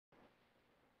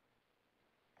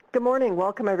Good morning.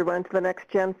 Welcome, everyone, to the Next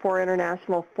Gen 4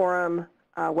 International Forum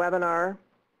webinar.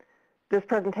 This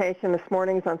presentation this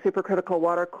morning is on supercritical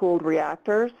water-cooled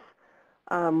reactors.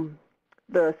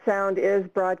 The sound is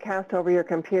broadcast over your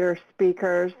computer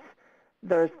speakers.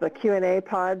 There's the Q&A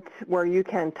pod where you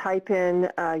can type in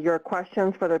your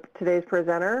questions for today's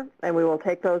presenter, and we will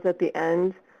take those at the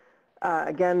end.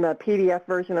 Again, the PDF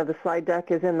version of the slide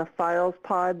deck is in the Files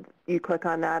pod. You click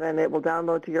on that, and it will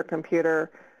download to your computer.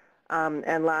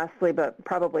 And lastly, but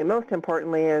probably most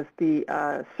importantly, is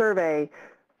the survey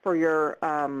for your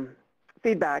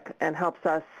feedback and helps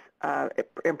us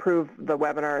improve the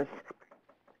webinars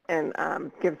and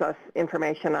gives us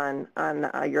information on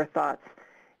your thoughts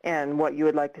and what you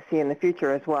would like to see in the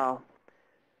future as well.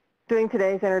 Doing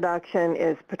today's introduction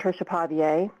is Patricia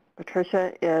Pavier.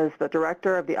 Patricia is the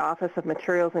Director of the Office of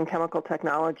Materials and Chemical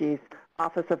Technologies,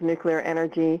 Office of Nuclear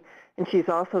Energy, and she's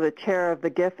also the chair of the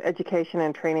GIF Education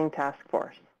and Training Task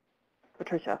Force.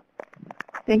 Patricia.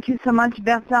 Thank you so much,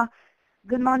 Bertha.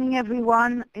 Good morning,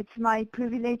 everyone. It's my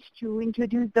privilege to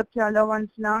introduce Dr.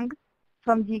 Lawrence Long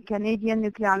from the Canadian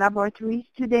Nuclear Laboratories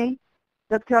today.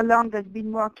 Dr. Long has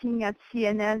been working at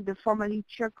CNL, the formerly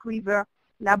Chalk River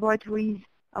Laboratories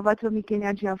of Atomic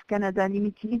Energy of Canada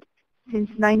Limited, since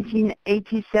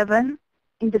 1987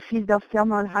 in the field of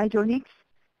thermal hydraulics.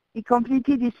 He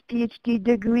completed his PhD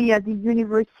degree at the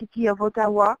University of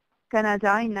Ottawa,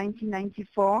 Canada in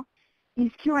 1994. He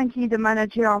is currently the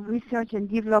manager of research and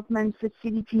development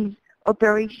facilities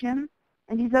operation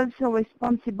and is also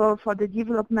responsible for the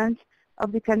development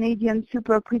of the Canadian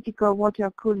supercritical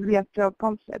water-cooled reactor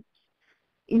concept.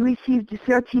 He received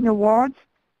 13 awards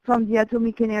from the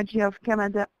Atomic Energy of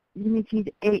Canada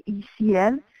Limited,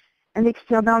 AECL, an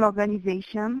external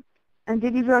organization, and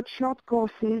delivered short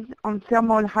courses on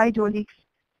thermal hydraulics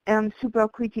and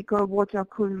supercritical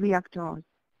water-cooled reactors.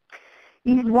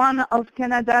 He is one of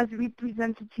Canada's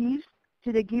representatives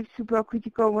to the GIF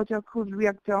Supercritical Water-Cooled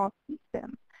Reactor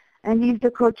System, and he is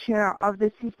the co-chair of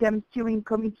the System Steering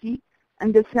Committee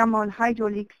and the Thermal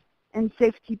Hydraulics and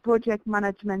Safety Project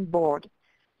Management Board.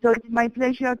 So it's my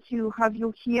pleasure to have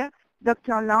you here,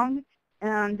 Dr. Long,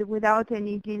 and without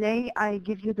any delay, I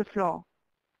give you the floor.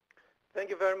 Thank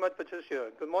you very much,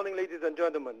 Patricia. Good morning, ladies and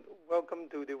gentlemen. Welcome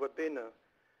to the webinar.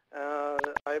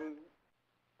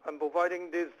 I'm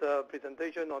providing this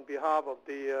presentation on behalf of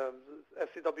the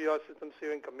SCWR System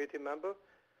Steering Committee member.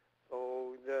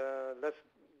 So let's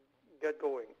get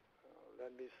going.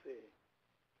 Let me see.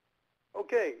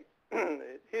 Okay,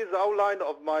 here's the outline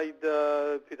of my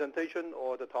presentation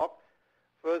or the talk.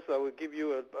 First, I will give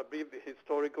you a brief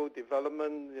historical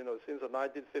development. Since the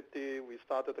 1950s, we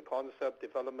started the concept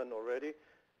development already,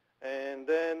 and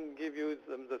then give you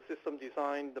the system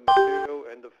design, the material,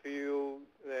 and the field,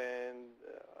 and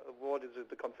what is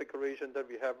the configuration that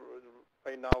we have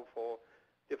right now for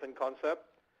different concepts,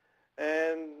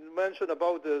 and mention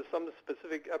about some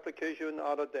specific application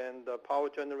other than the power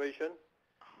generation,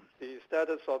 the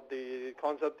status of the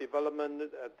concept development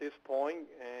at this point,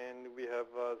 and we have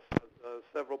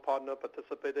several partners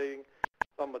participating.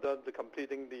 Some of them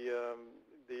completing the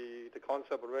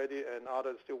concept already, and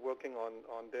others still working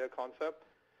on their concept.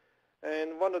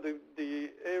 And one of the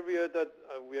area that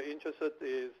we are interested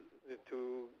is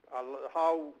to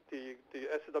how the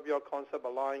SCWR concept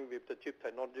align with the chip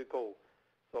technology goal.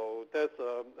 So that's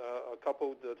a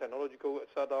couple of the technological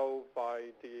set out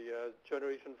by the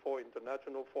Generation 4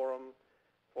 International Forum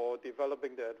for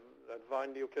developing the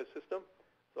advanced nuclear system.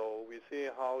 So we see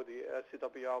how the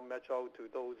SCWR match out to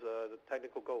those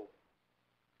technical goals.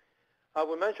 I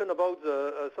will mention about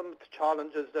some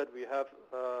challenges that we are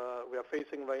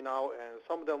facing right now, and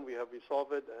some of them we have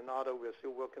resolved it, and others we are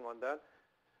still working on that.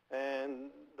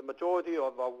 And the majority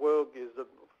of our work is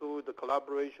through the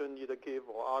collaboration, either GIF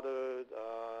or other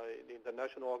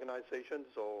international organizations.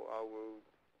 So I will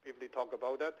briefly talk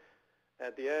about that.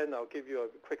 At the end, I'll give you a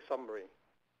quick summary.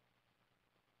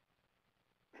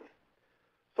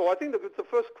 So I think the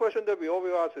first question that we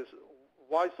always ask is,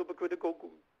 why supercritical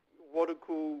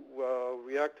water-cooled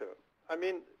reactor? I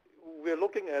mean, we're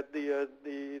looking at the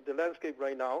landscape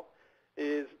right now.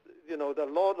 Is there are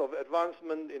a lot of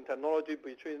advancement in technology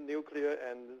between nuclear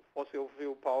and fossil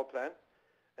fuel power plant,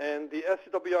 and the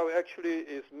SCWR actually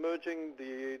is merging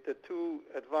the two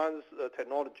advanced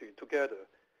technology together.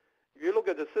 If you look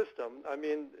at the system, I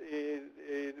mean,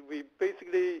 we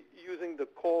basically using the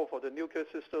core for the nuclear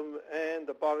system and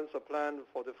the balance of plant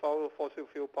for the fossil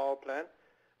fuel power plant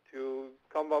to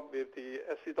come up with the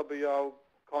SCWR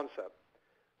concept.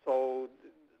 So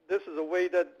this is a way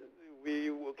that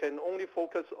we can only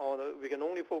focus on. We will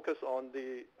only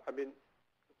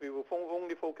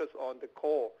focus on the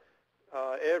core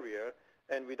area,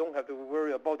 and we don't have to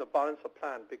worry about the balance of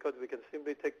plant because we can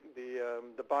simply take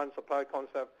the balance supply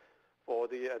concept for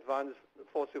the advanced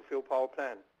fossil fuel power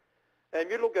plant. And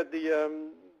you look at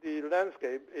the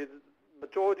landscape, is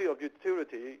majority of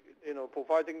utility,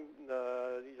 providing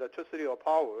electricity or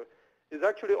power, is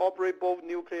actually operate both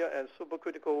nuclear and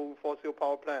supercritical fossil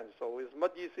power plants. So it's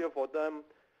much easier for them,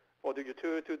 for the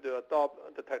utility to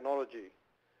adopt the technology.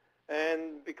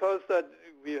 And because that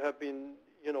we have been,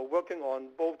 working on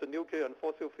both the nuclear and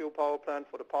fossil fuel power plant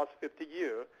for the past 50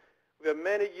 years, we have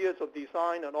many years of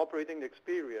design and operating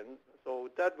experience. So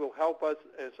that will help us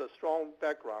as a strong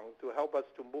background to help us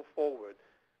to move forward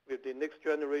with the next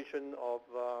generation of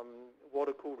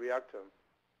water-cooled reactor.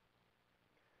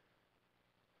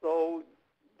 So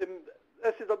the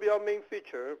SCWR main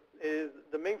feature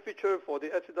for the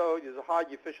SCWR is high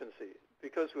efficiency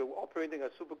because we're operating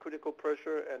at supercritical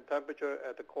pressure and temperature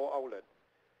at the core outlet.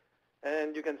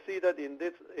 And you can see that in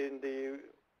the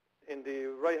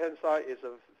right-hand side is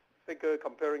a figure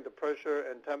comparing the pressure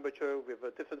and temperature with a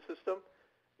different system.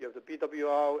 You have the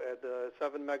BWR at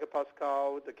 7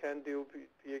 megapascal, the CANDU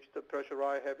pH, the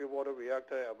pressurized heavy water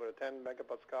reactor at 10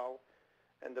 megapascal,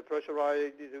 and the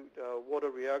pressurized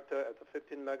water reactor at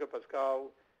 15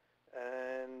 megapascal,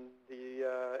 and the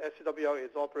SCWR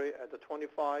is operated at the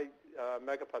 25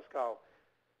 megapascal.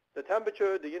 The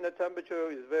temperature, the inlet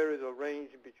temperature, is varies a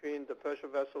range between the pressure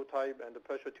vessel type and the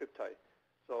pressure tube type.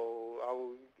 So I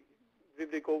will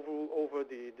briefly go over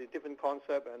the different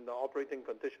concept and the operating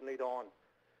condition later on.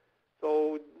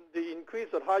 So the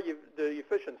increase of the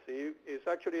efficiency is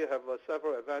actually have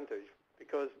several advantages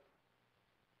because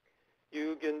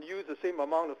you can use the same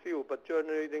amount of fuel but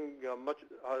generating much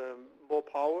more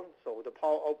power. So the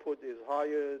power output is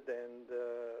higher than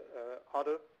the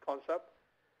other concept.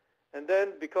 And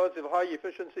then because of high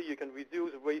efficiency, you can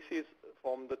reduce wastes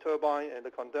from the turbine and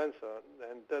the condenser,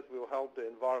 and that will help the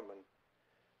environment.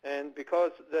 And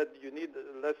because that you need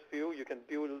less fuel, you can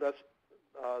build less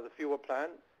the fuel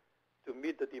plant to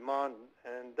meet the demand,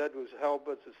 and that will help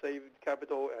us to save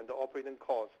capital and the operating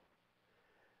costs.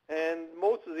 And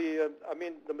most of the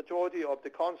majority of the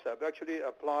concept actually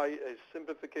apply a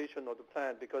simplification of the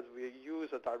plant because we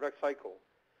use a direct cycle.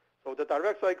 So the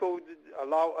direct cycle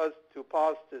allow us to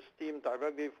pass the steam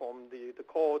directly from the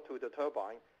core to the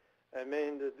turbine. I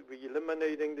mean, we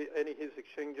eliminating any heat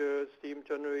exchanger, steam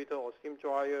generator, or steam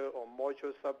dryer, or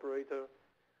moisture separator,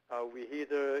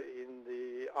 reheater in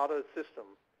the other system.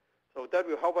 So that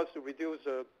will help us to reduce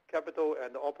capital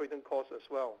and operating costs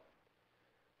as well.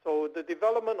 So the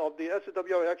development of the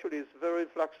SCWR actually is very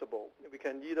flexible. We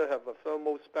can either have a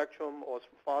thermal spectrum or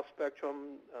fast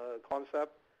spectrum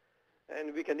concept.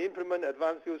 And we can implement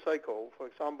advanced fuel cycle. For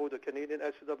example, the Canadian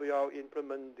SCWR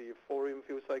implement the thorium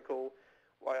fuel cycle,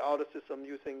 while other systems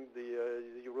using the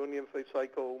uranium fuel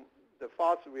cycle. The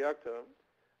fast reactor,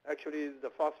 actually the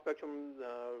fast spectrum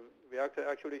reactor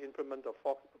actually implement the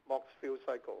MOX fuel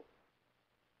cycle.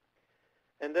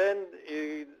 And then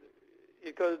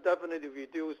it could definitely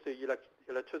reduce the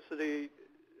electricity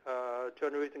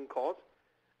generating costs.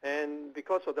 And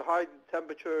because of the high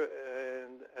temperature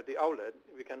and at the outlet,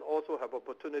 we can also have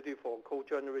opportunity for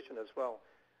cogeneration as well.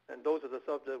 And those are the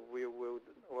stuff that we will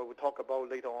talk about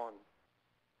later on.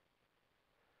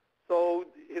 So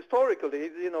historically,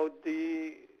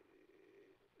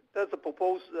 that's a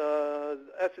proposed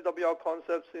SCWR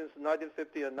concept since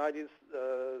 1950 and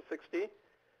 1960.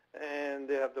 And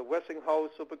they have the Westinghouse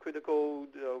supercritical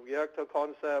reactor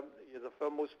concept, is a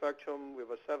thermal spectrum with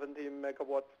a 17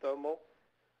 megawatt thermal,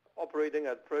 operating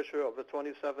at pressure of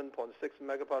 27.6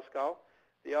 megapascal.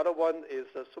 The other one is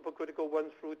a supercritical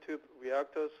one-through tube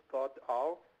reactor, Scott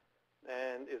R,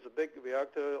 and is a big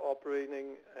reactor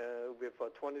operating with a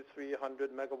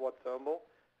 2300 megawatt thermal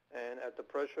and at the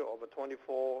pressure of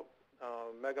 24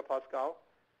 megapascal.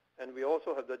 And we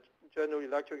also have the General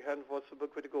Electric Hanford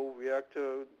supercritical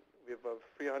reactor with a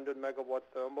 300 megawatt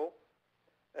thermal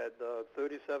at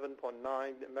 37.9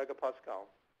 megapascal.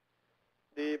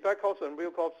 The Backhouse and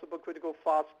Wilcox supercritical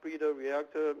fast breeder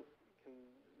reactor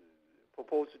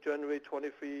proposed to generate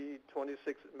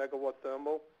 26 megawatt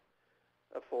thermal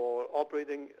for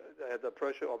operating at a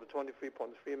pressure of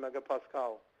 23.3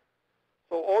 megapascal.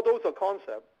 So all those are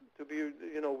concepts to be,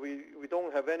 we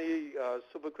don't have any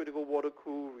supercritical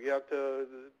water-cooled reactor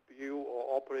built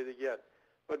or operated yet.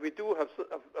 But we do have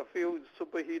a few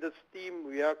superheated steam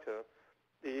reactor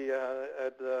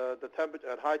at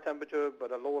high temperature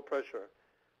but at lower pressure.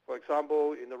 For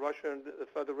example, in the Russian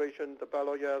Federation, the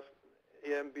Belarus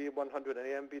AMB 100 and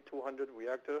AMB 200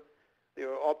 reactor, they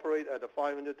will operate at a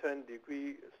 510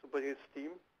 degree superheated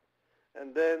steam.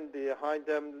 And then the high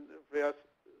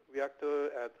reactor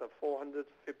at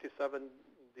 457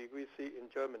 degrees C in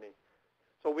Germany.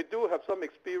 So we do have some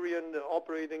experience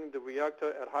operating the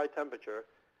reactor at high temperature,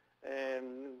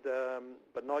 and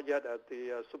but not yet at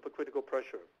the supercritical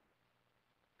pressure.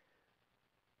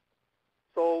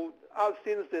 So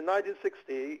since the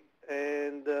 1960s,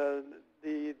 and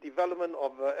the development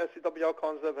of SCWR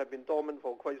concept have been dormant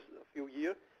for quite a few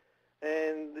years.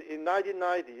 And in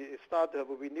 1990, it started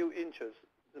with renewed interest,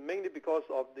 mainly because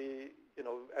of the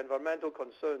environmental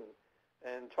concern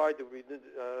and try to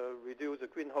reduce the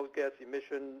greenhouse gas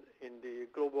emission in the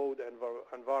global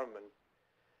environment.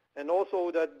 And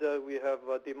also that we have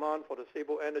a demand for the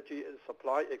stable energy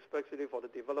supply, especially for the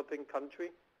developing country.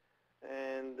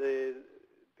 And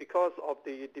because of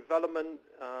the development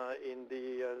in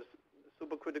the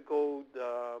supercritical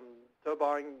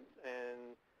turbine,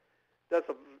 and that's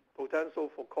a potential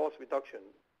for cost reduction.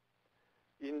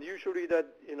 Usually that,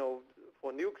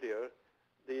 for nuclear,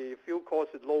 the fuel cost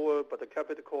is lower, but the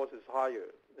capital cost is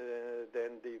higher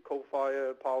than the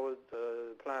coal-fired powered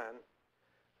plant.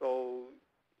 So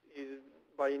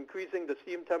by increasing the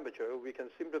steam temperature, we can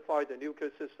simplify the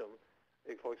nuclear system.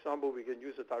 For example, we can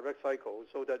use a direct cycle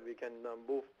so that we can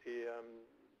move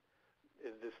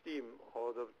the steam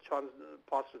or the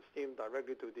pass the steam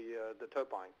directly to the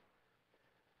turbine.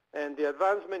 And the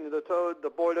advancement in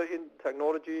the boiler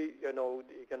technology,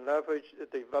 you can leverage the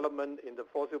development in the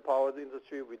fossil power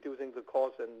industry, reducing the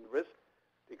cost and risk,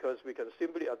 because we can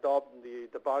simply adopt the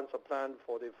balance of plant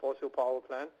for the fossil power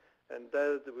plant, and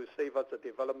that will save us the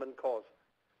development cost.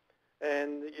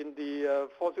 And in the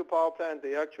fossil power plant,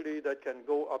 that can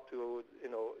go up to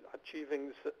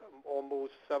achieving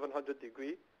almost 700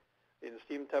 degrees in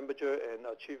steam temperature and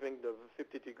achieving the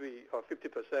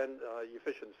 50%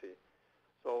 efficiency.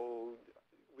 So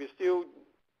we're still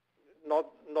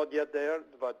not yet there,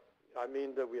 but I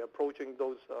mean that we're approaching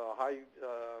those high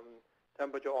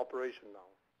temperature operation now.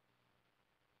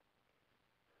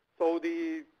 So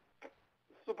the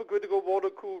supercritical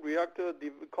water-cooled reactor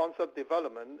concept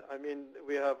development, I mean,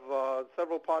 we have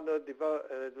several partners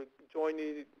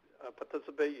jointly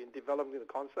participate in developing the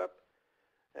concept.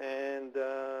 And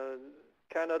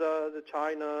Canada,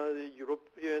 China, the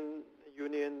European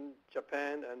Union,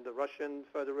 Japan, and the Russian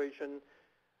Federation,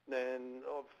 and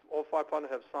all 5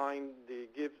 partners have signed the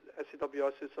GIBS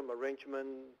SCWR system arrangement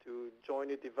to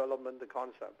jointly develop the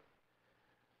concept.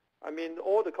 I mean,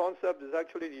 all the concept is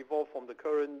actually evolved from the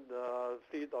current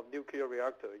fleet of nuclear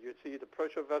reactor. You see the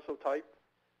pressure vessel type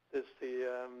is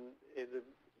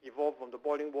evolved from the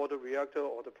boiling water reactor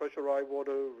or the pressurized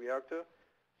water reactor.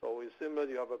 So it's similar.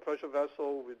 You have a pressure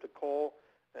vessel with the core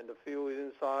and the fuel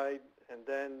inside, and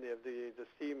then the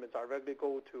steam directly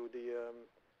go to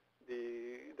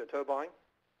the turbine.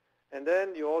 And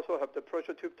then you also have the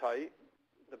pressure tube type.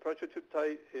 The pressure tube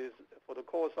type is, for the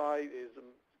core side, is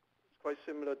quite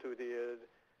similar to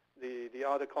the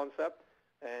other concept,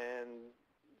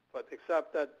 but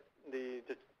except that the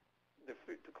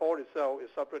core itself is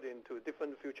separated into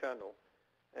different fuel channel,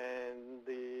 and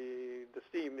the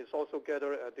steam is also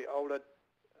gathered at the outlet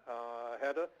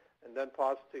header and then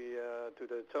passed to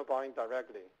the turbine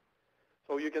directly.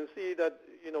 So you can see that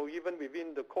even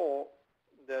within the core,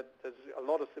 that there's a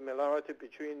lot of similarity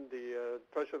between the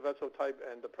pressure vessel type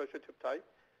and the pressure tube type.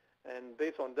 And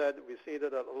based on that, we see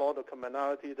that a lot of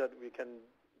commonality that we can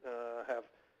have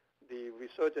the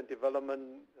research and development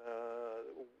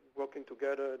working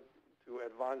together to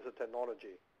advance the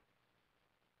technology.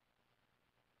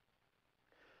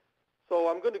 So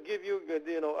I'm going to give you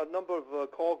a number of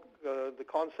the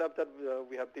concept that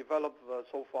we have developed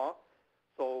so far.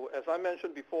 So as I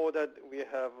mentioned before, that we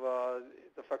have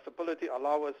the flexibility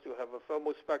allow us to have a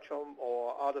thermal spectrum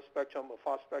or other spectrum or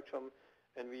fast spectrum,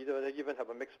 and we even have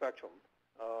a mixed spectrum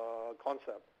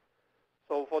concept.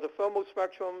 So for the thermal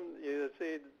spectrum, you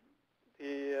see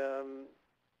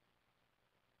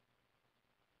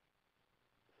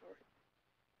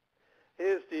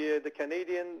here's the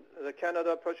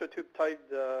Canada pressure tube type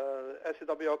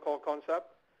SCWR core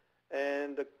concept,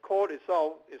 and the core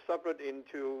itself is separate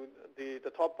into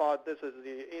the top part. This is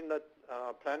the inlet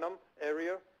plenum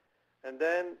area, and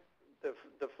then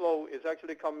the flow is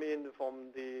actually coming in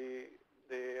from the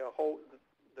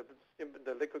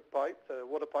liquid pipe, the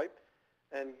water pipe,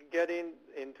 and getting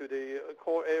into the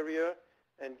core area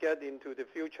and get into the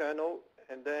fuel channel,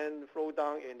 and then flow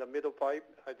down in the middle pipe.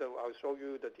 I'll show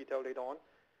you the detail later on.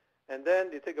 And then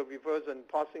they take a reverse and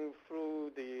passing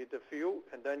through the fuel,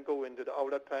 and then go into the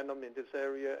outlet plenum in this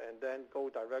area, and then go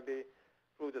directly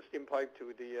through the steam pipe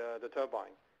to the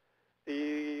turbine.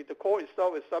 The core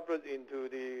itself is separate into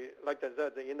like I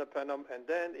said, the inner plenum, and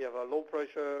then you have a low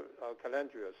pressure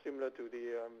calandria, similar to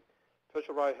the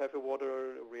pressurized heavy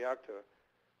water reactor.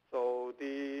 So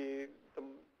the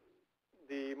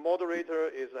moderator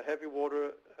is a heavy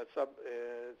water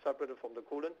separated from the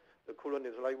coolant. The coolant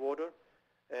is light water,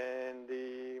 and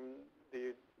the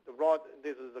rod,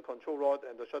 this is the control rod,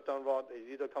 and the shutdown rod is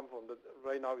either come from the,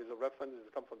 right now is a reference,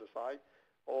 it come from the side,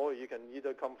 or you can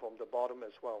either come from the bottom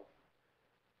as well.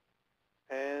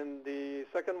 And the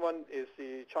second one is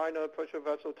the China pressure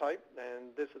vessel type,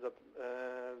 and this is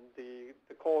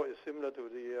the core is similar to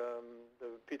the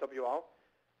PWR.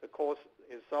 The core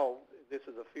itself, this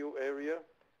is a fuel area,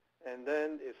 and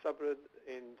then it's separated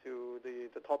into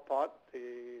the top part,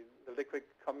 the liquid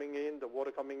coming in, the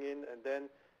water coming in, and then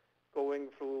going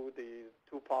through the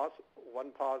two parts,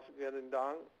 one part getting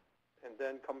down, and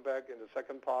then come back in the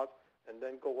second part, and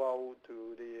then go out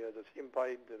to the steam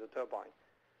pipe, the turbine.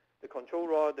 The control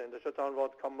rod and the shutdown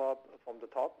rod come up from the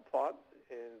top part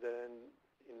and then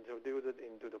introduce it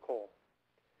into the core.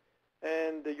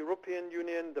 And the European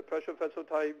Union, the pressure vessel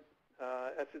type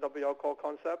SCWR core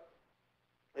concept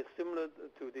is similar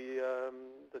to the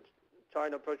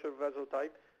China pressure vessel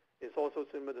type. It's also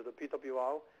similar to the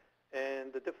PWR.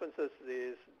 And the differences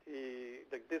is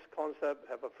this concept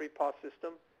have a three-part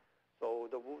system. So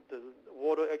the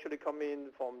water actually come in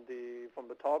from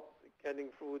the top, getting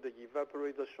through the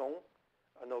evaporator zone,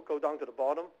 and it'll go down to the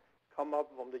bottom, come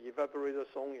up from the evaporator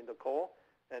zone in the core,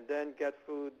 and then get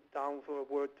through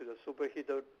downward to the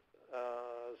superheated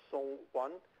zone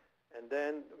 1, and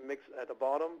then mix at the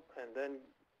bottom, and then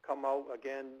come out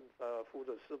again through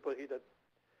the superheated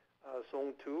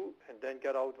zone 2, and then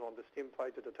get out from the steam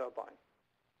pipe to the turbine.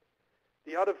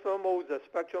 The other thermal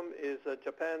spectrum is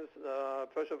Japan's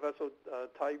pressure vessel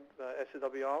type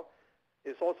SCWR.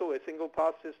 It's also a single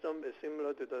pass system. It's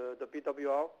similar to the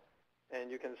PWR. And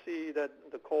you can see that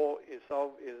the core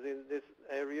itself is in this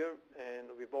area, and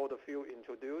with all the fuel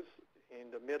introduced in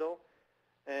the middle.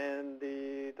 And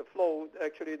the flow,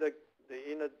 actually the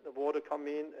water come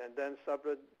in and then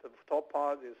separate. The top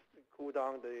part is cool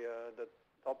down the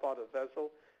top part of the vessel,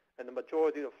 and the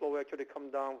majority of the flow actually come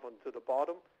down to the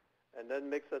bottom, and then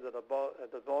mix it at the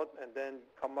bottom, and then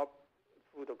come up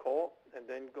through the core, and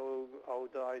then go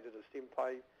outside to the steam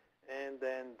pipe, and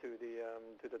then to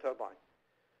the turbine.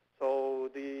 So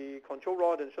the control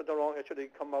rod and shutdown rod actually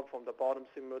come up from the bottom,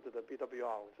 similar to the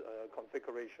PWR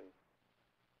configuration.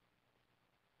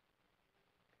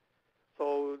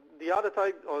 So the other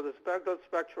type, or the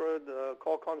spectra, the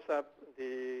core concept,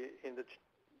 in the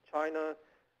China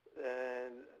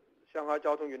and Shanghai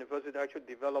Jiao Tong University actually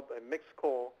developed a mixed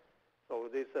core. So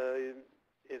this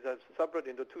is separate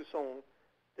into two zones.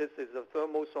 This is the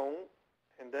thermal zone,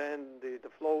 and then the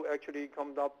flow actually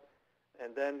comes up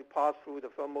and then pass through the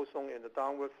thermal zone in the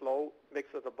downward flow, mix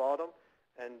at the bottom,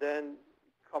 and then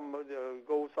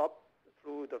goes up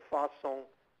through the fast zone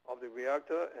of the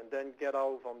reactor, and then get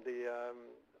out from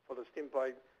for the steam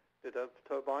pipe to the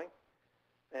turbine.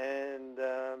 And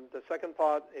the second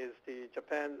part is the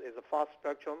Japan is a fast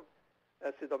spectrum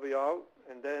SCWR,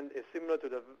 and then it's similar to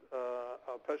the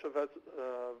pressure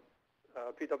vessel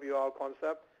PWR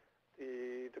concept.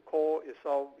 The core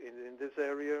itself is in this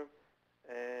area,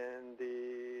 and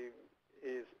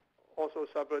is also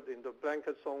separate in the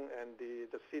blanket zone and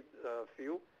the seat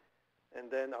fuel. And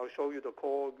then I'll show you the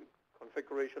core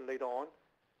configuration later on.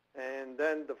 And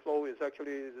then the flow is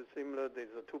actually similar.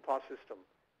 There's a two-part system.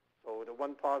 So the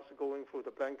one part going through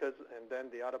the blankets, and then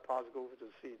the other part goes to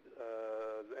the seat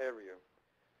area.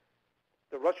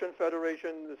 The Russian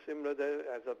Federation is similar there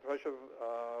as a pressure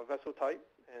vessel type,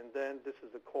 and then this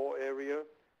is the core area,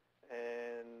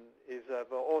 and is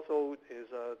also is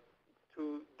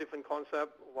two different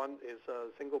concepts. One is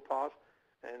a single pass,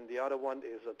 and the other one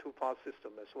is a two-pass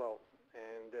system as well.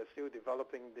 And they're still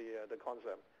developing the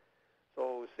concept.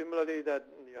 So similarly, that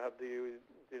you have the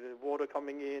water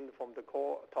coming in from the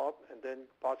core top and then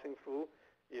passing through.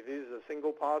 If it is a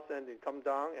single pass, then it comes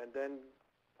down and then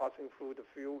passing through the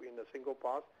fuel in the single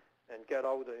pass and get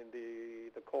out in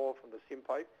the core from the steam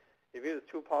pipe. If it is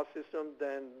a two-pass system,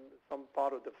 then some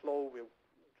part of the flow will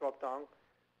drop down,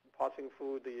 passing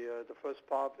through the first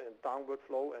part and downward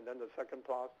flow, and then the second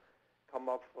part come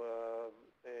up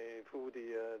through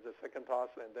the second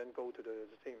pass and then go to the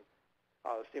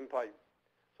steam pipe.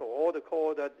 So all the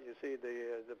core that you see,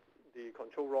 the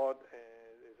control rod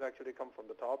is actually come from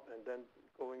the top and then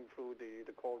going through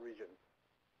the core region.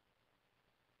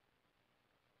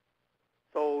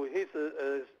 So here's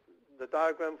the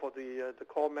diagram for the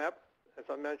core map. As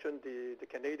I mentioned, the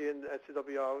Canadian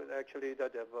SCWR actually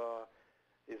that have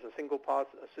is a single pass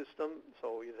system.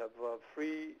 So you have a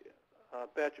free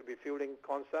batch refueling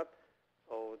concept.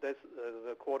 So that's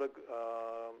the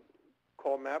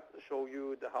core map show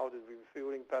you how the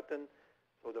refueling pattern.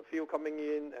 So the fuel coming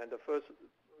in and the first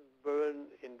burn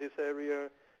in this area,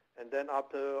 and then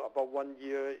after about 1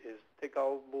 year is take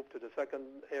out, move to the second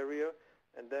area,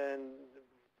 and then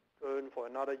burn for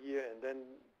another year, and then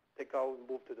take out,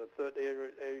 move to the third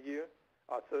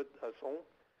third zone,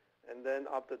 and then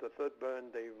after the third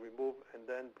burn they remove and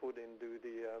then put into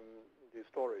the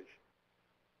storage.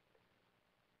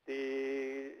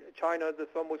 The China, the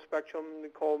thermal spectrum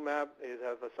core map is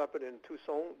have a separate in two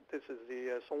zones. This is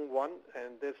the zone 1,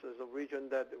 and this is a region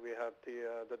that we have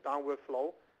the downward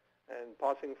flow and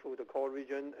passing through the core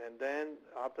region, and then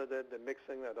after that the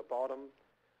mixing at the bottom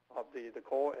of the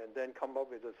core, and then come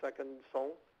up with the second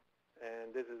zone,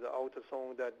 and this is the outer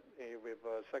zone that with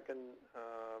second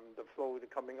the flow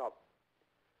coming up.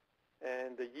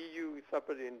 And the EU is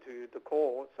separate into the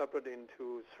core, separate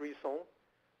into 3 zones.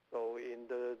 So in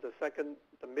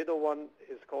the middle one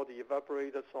is called the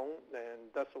evaporator zone, and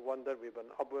that's the one that with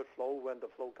an upward flow. When the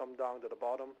flow comes down to the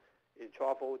bottom, it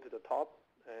travels to the top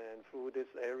and through this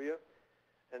area.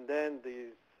 And then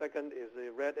the second is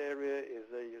the red area is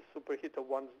the superheater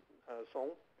 1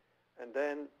 zone, and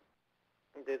then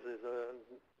this is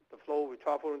the flow will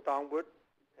travel downward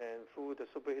and through the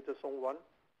superheater zone 1.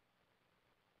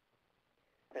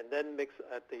 And then mix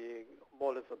at the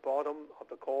more or less the bottom of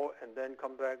the core, and then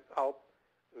come back out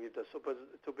with the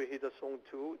superheater zone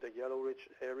 2, the yellowish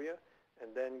area,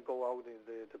 and then go out in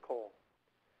the core.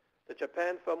 The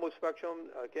Japan thermal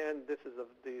spectrum, again, this is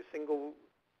the single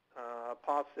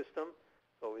path system.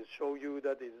 So it shows you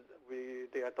that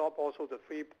they adopt also the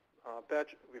 3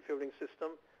 batch refueling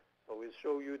system. So it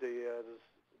shows you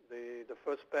the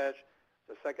first batch,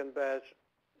 the second batch,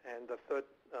 and the third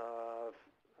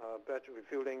batch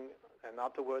refueling, and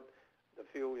afterward the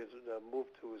fuel is moved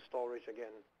to storage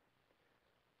again.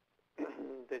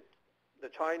 the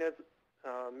China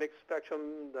mixed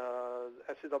spectrum, the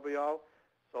SCWR,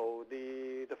 so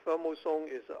the thermal zone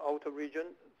is the outer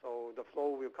region, so the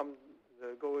flow will come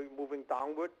moving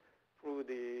downward through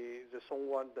the zone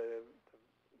 1,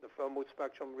 the thermal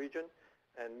spectrum region,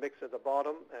 and mix at the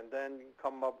bottom, and then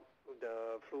come up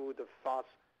through the fast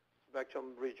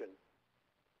spectrum region.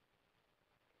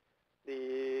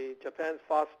 The Japan's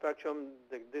fast spectrum,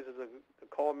 this is the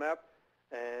core map,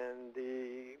 and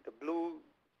the blue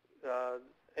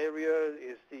area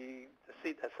is the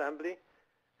seat assembly,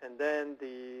 and then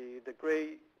the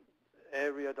gray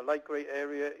area, the light gray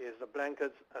area is the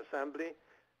blankets assembly,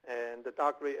 and the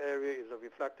dark gray area is a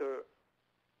reflector.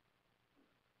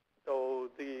 So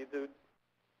the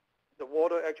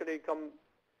water actually come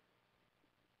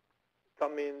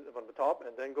in from the top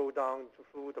and then go down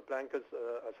through the blankets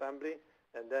assembly,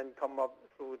 and then come up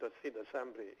through the seat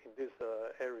assembly in this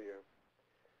area.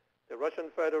 The Russian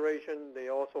Federation, they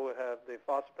also have the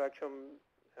fast spectrum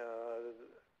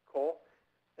core,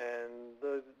 and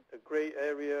the gray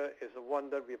area is the one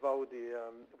that without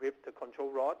with the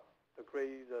control rod. The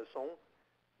gray zone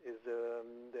is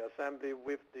the assembly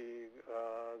with the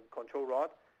control rod,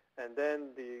 and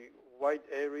then the white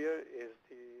area is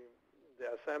the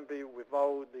assembly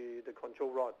without the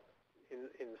control rod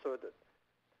inserted.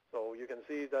 So you can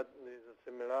see that there's a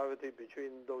similarity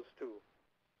between those two.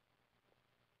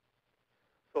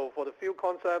 So for the fuel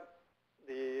concept,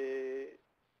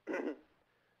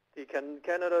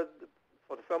 Canada,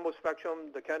 for the thermal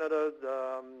spectrum, the Canada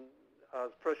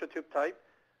pressure tube type,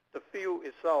 the fuel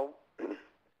itself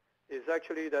is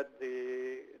actually that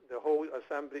the whole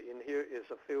assembly in here is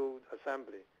a fuel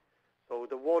assembly. So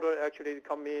the water actually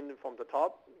come in from the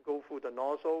top, go through the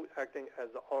nozzle, acting as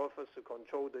the orifice to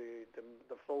control the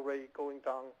flow rate going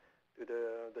down to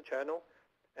the channel,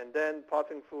 and then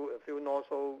passing through a fuel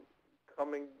nozzle,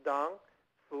 coming down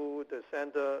through the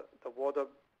center, the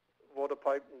water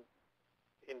pipe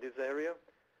in this area,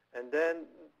 and then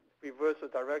reverse the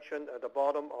direction at the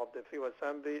bottom of the fuel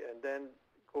assembly, and then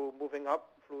go moving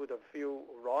up through the fuel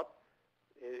rod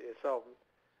itself.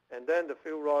 And then the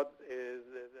fuel rod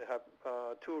have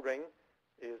 2 rings.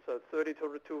 It's a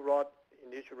 32 rod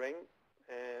in each ring,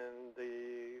 and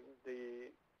the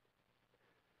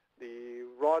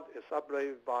rod is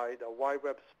separated by the wide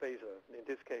web spacer in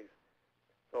this case.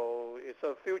 So it's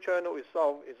a fuel channel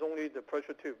itself is only the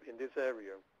pressure tube in this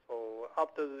area. So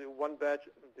after the one batch,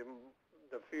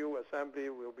 the fuel assembly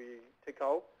will be taken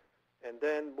out and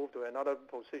then move to another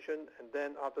position, and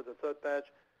then after the third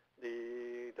batch,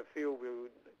 the fuel will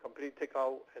complete take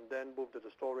out and then move to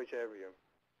the storage area.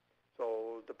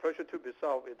 So the pressure tube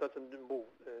itself, it doesn't move,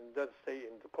 and that stay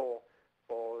in the core.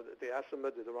 For the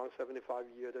estimate is around 75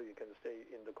 years that you can stay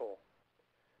in the core.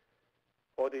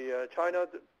 For the China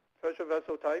pressure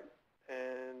vessel type,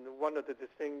 And one of the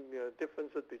distinct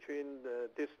differences between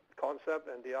this concept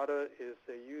and the other is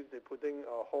they putting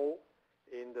a hole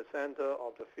in the center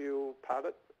of the fuel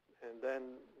pallet, and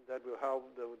then that will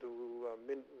help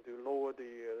to lower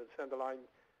the centerline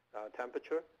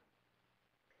temperature.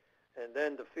 And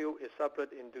then the fuel is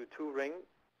separated into two rings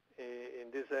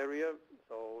in this area.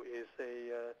 So it's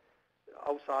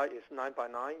outside is 9 by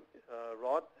 9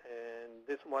 rod, and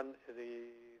this one,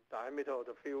 the diameter of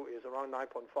the fuel is around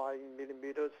 9.5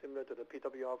 millimeters, similar to the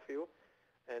PWR fuel.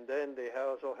 And then they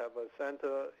also have a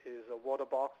center is a water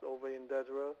box over in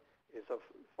Desiree. It's a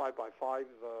 5 by 5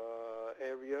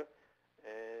 area,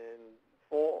 and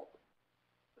 4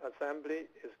 assembly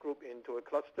is grouped into a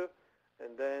cluster.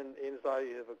 And then inside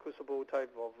you have a crucible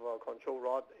type of control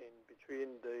rod in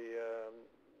between the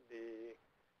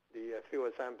fuel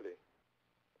assembly.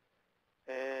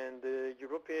 And the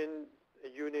European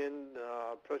Union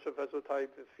pressure vessel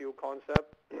type fuel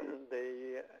concept,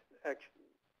 the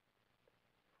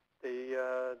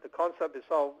concept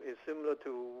itself is similar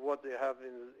to what they have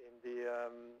in the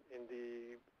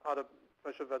other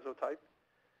pressure vessel type.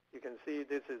 You can see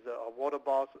this is a water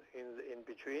box in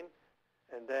between,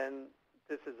 and then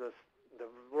this is the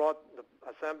rod. The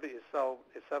assembly itself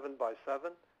is 7 by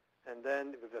 7, and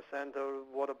then with the center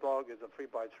water block is a 3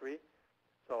 by 3.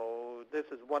 So this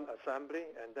is one assembly,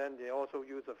 and then they also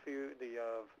use the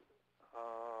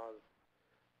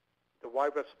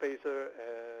wide web spacer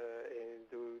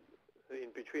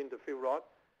in between the fuel rod,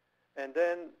 and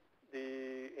then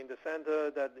in the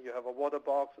center that you have a water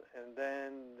box, and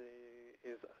then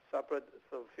is separate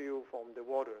the fuel from the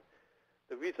water.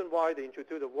 The reason why they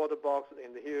introduced the water box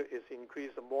in here is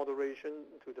increase the moderation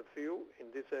to the fuel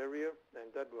in this area,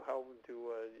 and that will help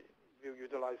to fuel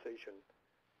utilization.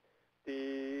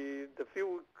 The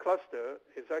fuel cluster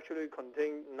is actually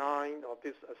contain 9 of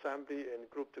this assembly and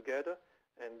grouped together,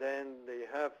 and then they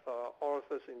have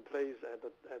orifice in place at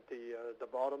the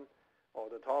bottom or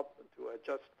the top to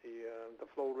adjust the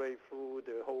flow rate through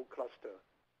the whole cluster.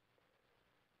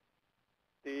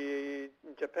 The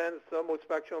Japan thermal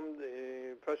spectrum,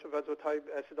 the pressure vessel type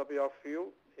SCWR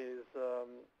fuel is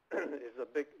a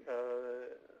big,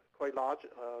 quite large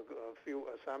fuel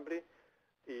assembly.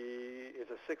 It's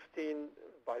a 16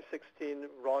 by 16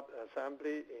 rod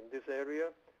assembly in this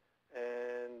area,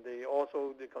 and they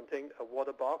contain a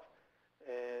water box.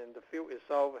 And the fuel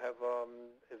itself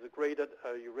is a graded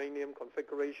uranium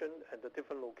configuration at the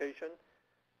different location.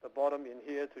 The bottom in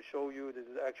here to show you this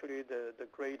is actually the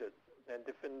graded and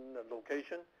different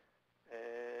location,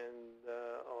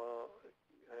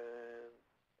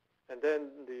 and then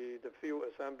the fuel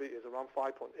assembly is around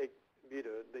 5.8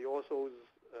 meter. They also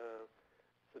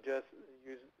suggest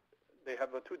they have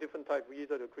 2 different types,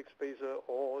 either the quick spacer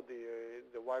or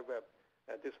the wide web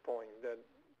at this point that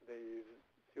they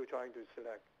still trying to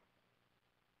select.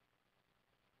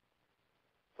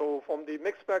 So from the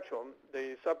mixed spectrum,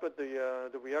 they separate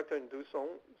the reactor into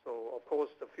zone. So of course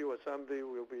the fuel assembly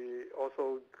will be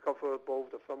also cover both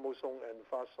the thermal zone and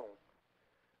fast zone.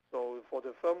 So for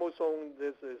the thermal zone,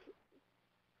 it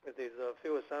is a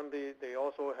fuel assembly. They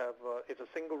also have it's a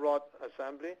single rod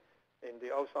assembly in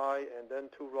the outside, and then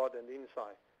 2 rod in the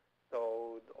inside.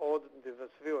 So all the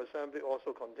fuel assembly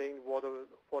also contain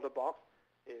water box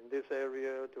in this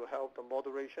area to help the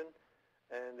moderation.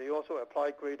 And they also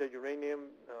apply graded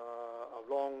uranium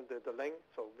along the length,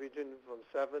 so region from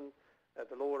 7 at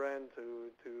the lower end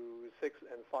to 6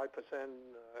 and 5%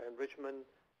 enrichment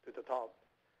to the top.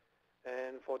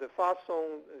 And for the fast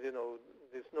zone,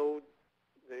 there's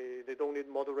they don't need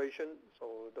moderation,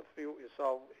 so the fuel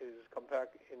itself is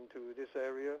compact into this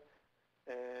area.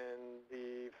 And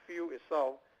the fuel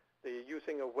itself, they're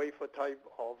using a wafer type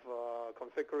of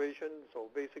configuration, so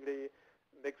basically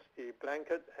mix the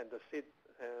blanket and the seat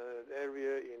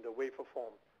area in the wafer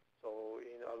form, so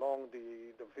along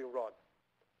the fuel rod.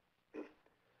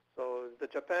 So the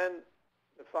Japan,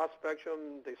 the fast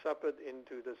spectrum, they separate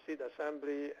into the seat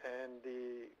assembly and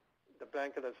the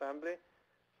blanket assembly.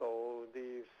 So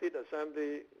the seat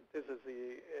assembly, this is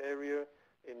the area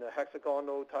in the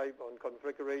hexagonal type on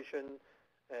configuration,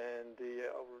 and the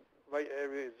right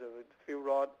area is the fuel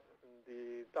rod.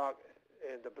 The dark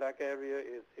and the black area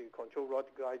is the control rod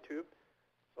guide tube.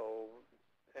 So,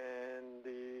 and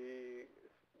the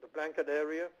blanket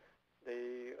area,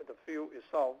 the fuel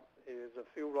itself is a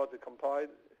fuel rod compiled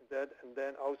that, and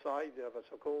then outside you have a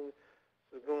silicon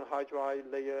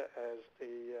hydride layer as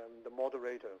the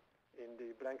moderator in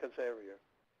the blankets area.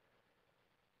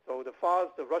 So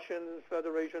the Russian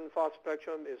Federation fast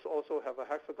spectrum is also have a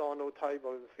hexagonal type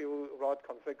of fuel rod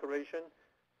configuration,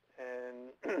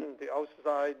 and the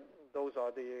outside, those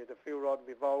are the fuel rod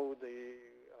without the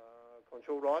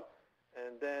control rod,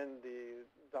 and then the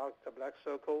black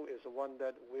circle is the one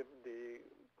that with the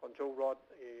control rod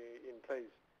in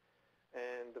place.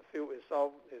 And the field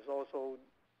itself is also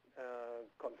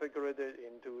configured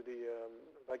into the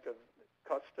like a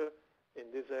cluster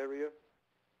in this area.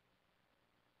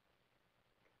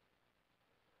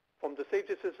 From the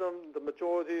safety system, the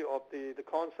majority of the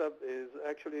concept is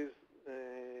actually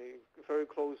very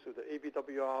close to the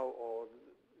ABWR or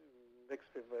mixed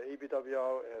with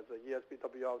ABWR as a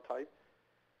ESBWR type.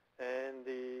 And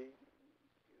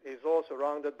it's all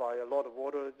surrounded by a lot of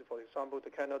water. For example, the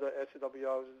Canada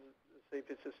SCWR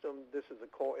safety system, this is the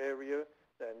core area,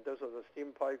 and those are the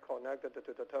steam pipe connected to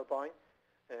the turbine.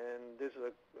 And this is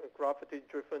a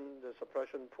gravity-driven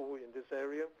suppression pool in this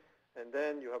area. And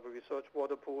then you have a research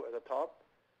water pool at the top.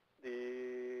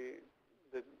 The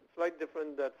slight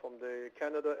difference that from the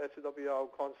Canada SCWR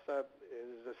concept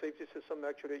is the safety system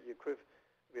actually equipped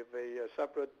with a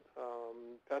separate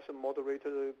passive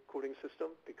moderator cooling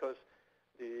system, because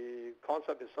the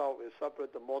concept itself is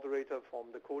separate the moderator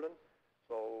from the coolant.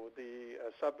 So the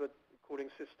separate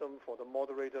cooling system for the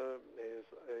moderator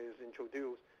is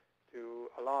introduced to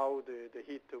allow the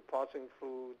heat to passing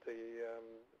through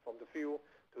from the fuel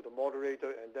to the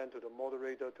moderator, and then to the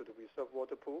moderator to the reserve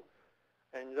water pool.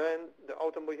 And then the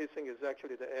ultimate heat sink is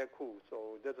actually the air cool.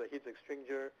 So there's a heat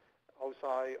exchanger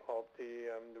outside of the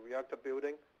reactor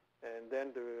building, and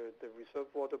then the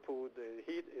reserve water pool, the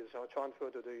heat is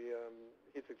transferred to the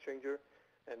heat exchanger,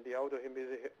 and the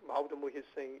ultimate heat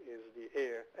sink is the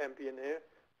air, ambient air.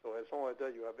 So as long as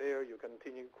that you have air, you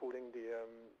continue cooling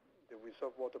the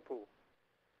reserve water pool.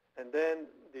 And then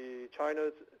the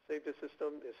China's safety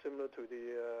system is similar to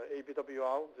the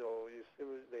ABWR. So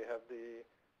they have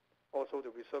also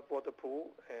the reserve water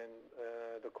pool, and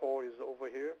the core is over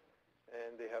here,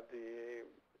 and they have the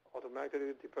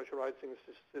automatically depressurizing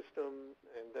system,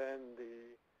 and then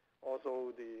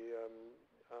also the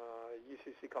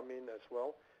ECC come in as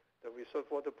well, the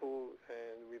reserve water pool,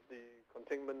 and with the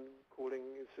containment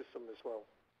cooling system as well.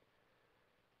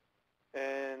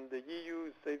 And the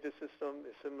EU safety system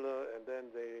is similar, and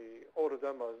then all of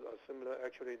them are similar.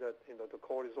 Actually, that the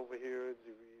core is over here,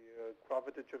 the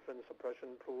gravity-driven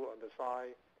suppression pool on the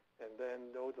side, and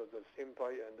then those are the steam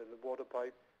pipe and the water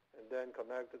pipe, and then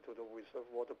connected to the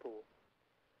reserve water pool.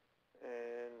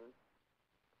 And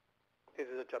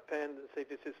this is a Japan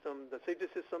safety system. The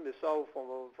safety system itself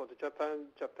for the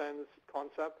Japan's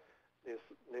concept is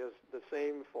the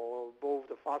same for both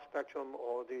the fast spectrum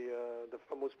or the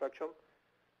thermal spectrum.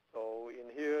 So in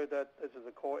here, this is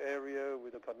the core area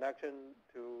with the connection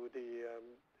to the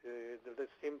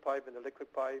steam pipe and the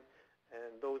liquid pipe,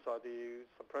 and those are the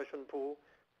suppression pool,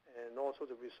 and also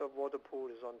the reserve water pool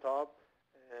is on top,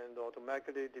 and the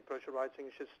automatically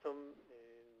depressurizing system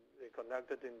is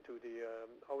connected into the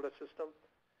outlet system,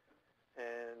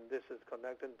 and this is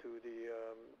connected to the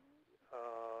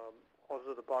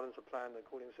also the balance of plant and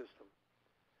cooling system.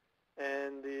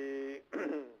 And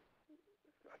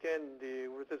again,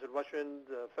 this is the Russian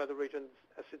Federation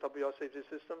SCWR safety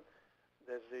system.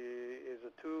 There's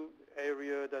a two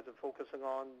area that they're focusing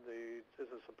on. This is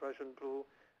a suppression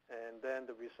pool, and then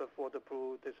the reserve water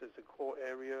pool. This is the core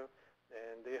area,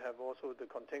 and they have also the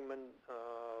containment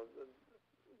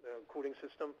cooling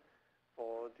system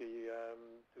for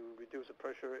to reduce the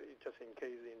pressure just in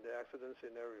case in the accident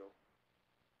scenario.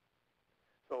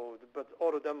 So, but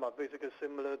all of them are basically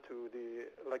similar to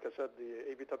like I said, the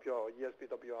ABWR or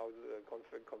ESBWR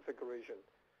configuration.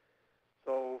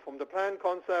 So from the plan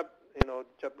concept,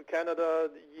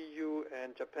 Canada, the EU,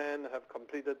 and Japan have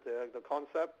completed the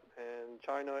concept, and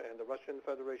China and the Russian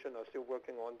Federation are still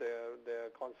working on their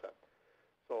concept.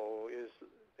 So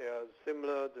they are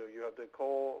similar. You have the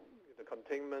core, the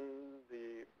containment,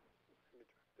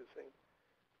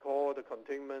 core, the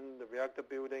containment, the reactor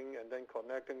building, and then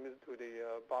connecting it to the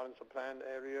balance of plant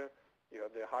area. You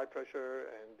have the high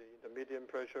pressure and the medium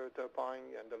pressure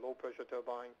turbine and the low pressure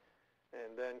turbine,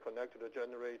 and then connect to the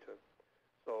generator.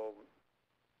 So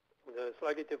the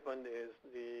slightly different is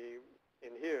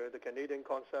in here, the Canadian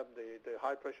concept, the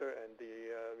high pressure and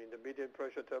the medium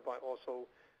pressure turbine also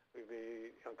will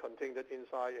be contained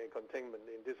inside a containment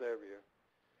in this area.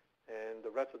 And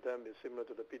the rest of them is similar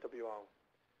to the PWR.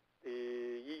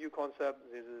 The EU concept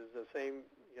is the same.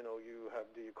 You have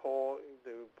the core,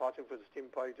 the passing from the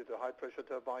steam pipe to the high pressure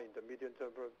turbine, the medium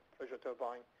pressure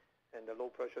turbine, and the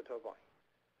low pressure turbine.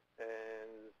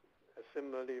 And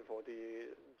similarly for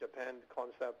the Japan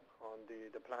concept on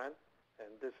the plant, and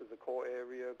this is the core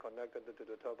area connected to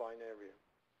the turbine area.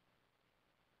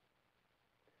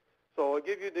 So I'll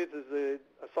give you this as a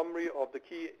summary of the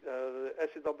key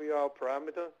SCWR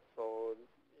parameter. So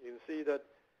you see that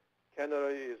Canada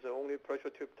is the only pressure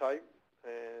tube type,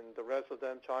 and the rest of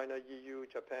them, China, EU,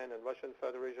 Japan, and Russian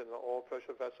Federation, are all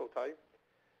pressure vessel type.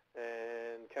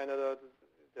 And Canada,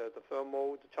 the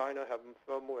thermal, China have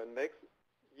thermal and mixed,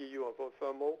 EU have both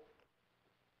thermal,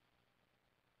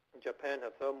 Japan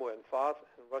have thermal and fast,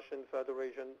 and Russian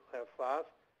Federation have fast.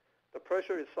 The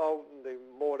pressure itself, they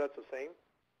more or less the same,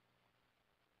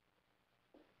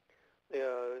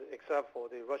 except for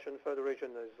the Russian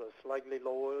Federation is slightly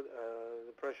lower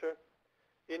the pressure.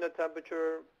 Inner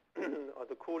temperature,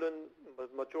 the coolant,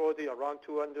 majority around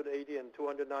 280 and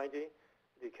 290.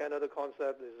 The Canada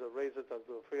concept is raised up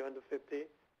to 350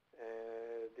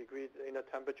 degrees inner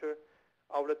temperature.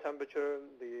 Outer temperature,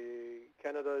 the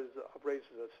Canada is upraised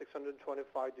at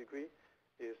 625 degrees,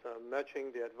 is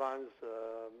matching the advanced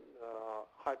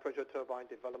high pressure turbine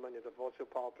development in the fossil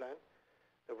power plant.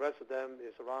 The rest of them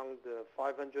is around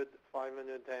 500,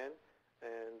 510,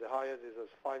 and the highest is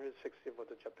 560 for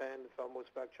the Japan thermal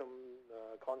spectrum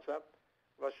concept.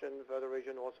 Russian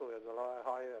Federation also has a lot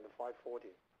higher at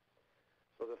 540.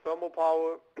 So the thermal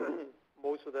power,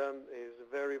 most of them is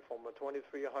vary from a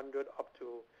 2300 up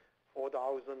to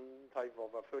 4,000 type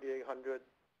of a 3,800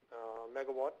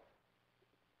 megawatt.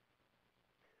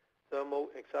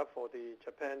 Thermal, except for the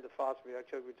Japan, the fast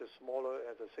reactor, which is smaller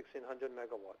at a 1,600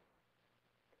 megawatt.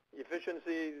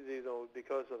 Efficiency,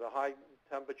 because of the high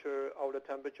temperature, outer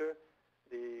temperature,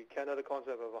 the Canada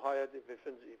concept of a higher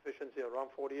efficiency around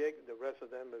 48, the rest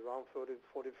of them around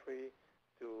 43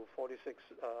 to 46%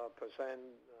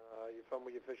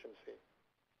 thermal efficiency.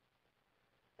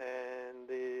 And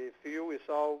the fuel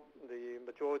itself, the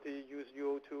majority use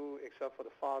UO2 except for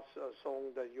the fast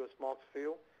zone that use MOX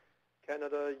fuel.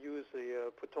 Canada use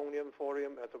the plutonium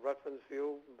thorium as a reference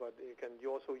fuel, but it can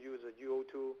also use a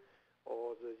UO2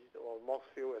 or MOX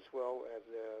fuel as well as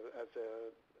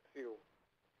a fuel.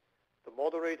 The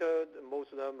moderator, most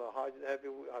of them are heavy,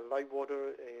 light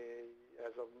water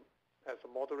as a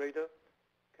moderator.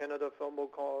 Canada thermal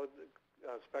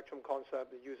spectrum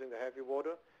concept using the heavy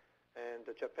water, and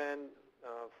the Japan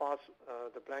fast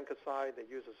the blanket side they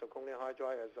use the zirconium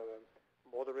hydride as a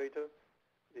moderator.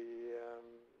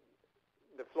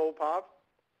 The flow path,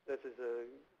 this is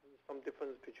some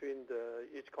difference between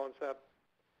each concept.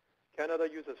 Canada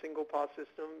use a single path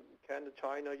system.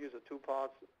 China use a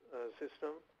two-path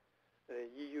system.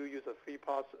 EU use a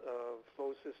three-path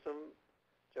flow system.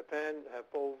 Japan have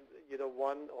both either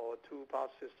one or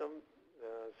two-path system,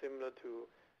 similar to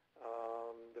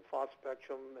the fast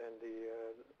spectrum, and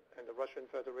the Russian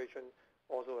Federation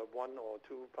also have one or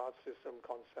two-path system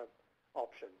concept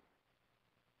option.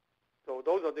 So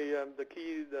those are the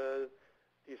key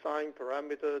design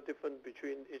parameter different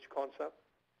between each concept.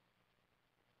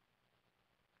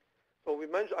 So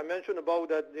I mentioned about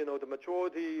that, the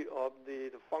majority of the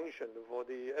function for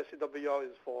the SCWR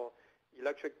is for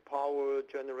electric power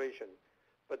generation.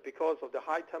 But because of the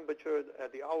high temperature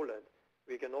at the outlet,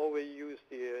 we can always use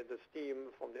the steam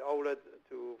from the outlet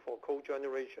for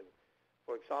cogeneration.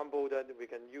 For example, that we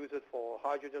can use it for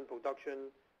hydrogen production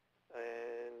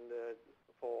and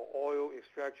for oil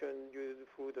extraction used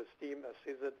through the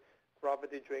steam-assisted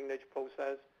gravity drainage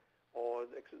process, or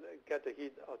get the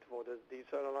heat out for the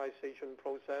desalinization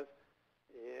process,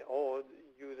 or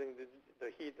using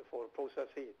the heat for process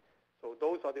heat. So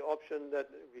those are the options that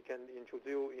we can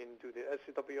introduce into the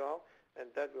SCWR,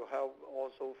 and that will help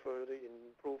also further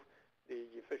improve the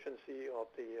efficiency of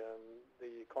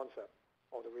the concept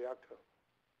of the reactor.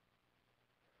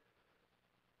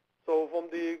 So from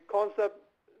the concept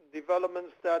development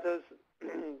status,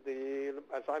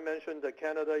 as I mentioned, the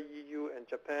Canada, EU, and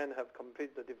Japan have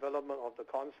completed the development of the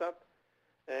concept.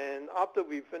 And after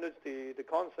we finish the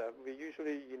concept, we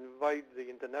usually invite the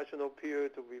international peer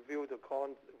to review the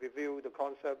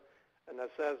concept and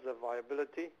assess the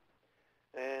viability.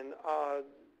 And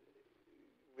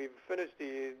we've finished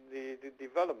the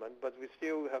development, but we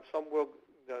still have some work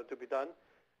to be done.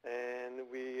 And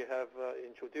we have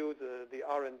introduced the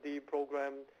R&D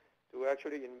program to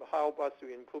actually help us to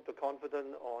improve the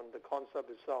confidence on the concept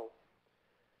itself.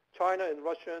 China and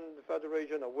Russian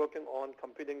Federation are working on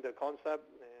completing the concept,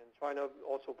 and China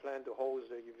also plans to hold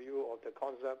a review of the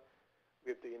concept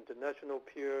with the international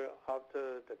peer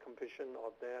after the completion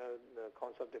of their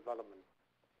concept development.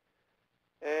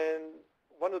 And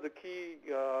one of the key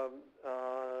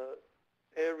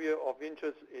area of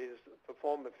interest is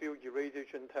perform a field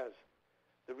irradiation test.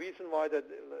 The reason why that,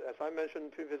 as I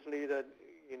mentioned previously, that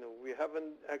we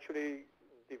haven't actually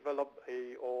developed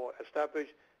or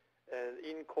established an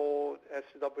in-core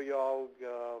SCWR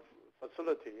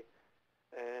facility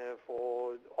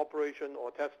for operation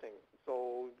or testing.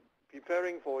 So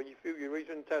preparing for field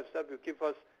irradiation test, that will give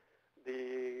us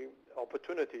the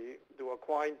opportunity to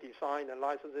acquire design and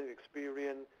licensing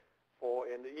experience for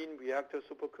an in-reactor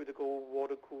supercritical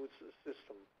water-cooled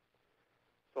system.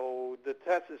 So the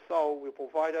test itself will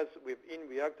provide us with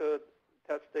in-reactor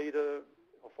test data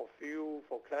for fuel,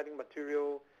 for cladding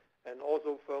material, and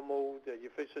also thermal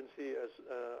efficiency,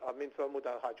 thermal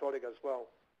hydraulic as well,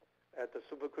 at the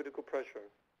supercritical pressure.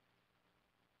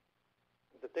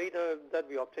 The data that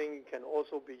we obtain can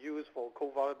also be used for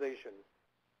co-validation.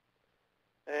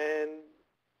 And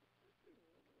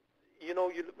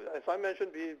as I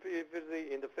mentioned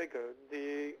previously in the figure,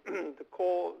 the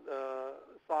core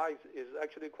size is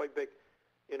actually quite big.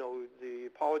 The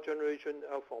power generation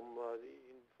from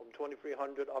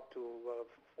 2,300 up to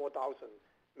 4,000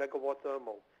 megawatt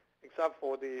thermal, except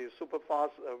for the super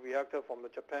fast reactor from the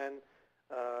Japan's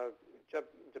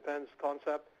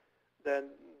concept, then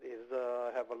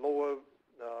have a lower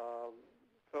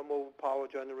thermal power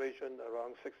generation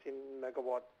around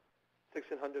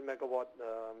 1,600 megawatt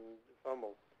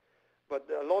thermal. But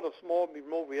a lot of small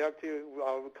remote reactor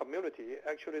community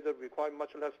actually that require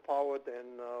much less power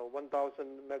than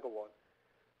 1,000 megawatt.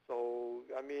 So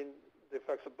I mean, the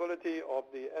flexibility of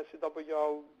the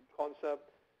SCWR concept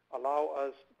allow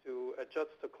us to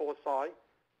adjust the core size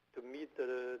to meet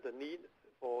the need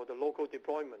for the local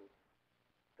deployment.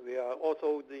 We are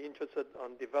also interested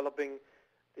in developing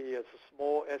the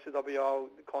small SCWR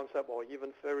concept or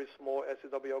even very small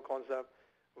SCWR concept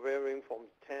varying from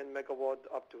 10 megawatt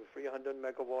up to 300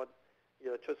 megawatt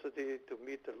electricity to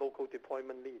meet the local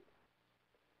deployment need.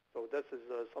 So this is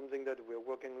something that we're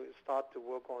start to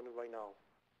work on right now.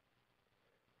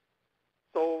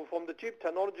 So from the JEEP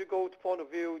technological point of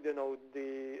view,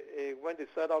 when they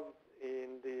set up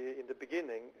in the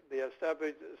beginning, they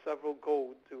established several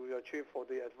goals to achieve for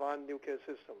the advanced nuclear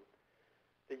system.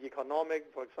 The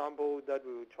economic, for example, that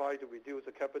we will try to reduce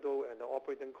the capital and the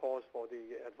operating costs for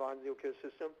the advanced nuclear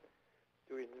system,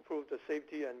 to improve the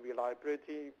safety and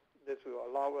reliability. This will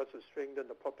allow us to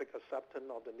strengthen the public acceptance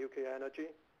of the nuclear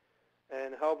energy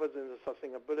and help us in the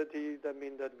sustainability. That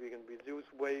means that we can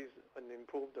reduce waste and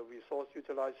improve the resource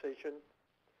utilization,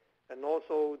 and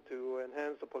also to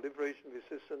enhance the proliferation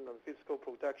resistance and physical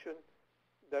protection.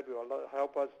 That will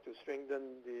help us to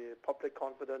strengthen the public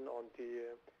confidence on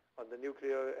the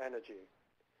nuclear energy.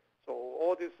 So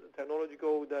all this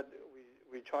technological that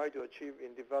we try to achieve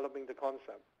in developing the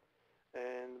concept.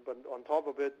 But on top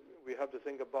of it, we have to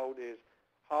think about is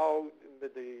how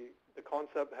the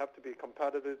concept have to be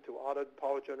competitive to other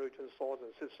power generation source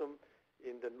and system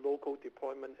in the local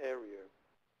deployment area.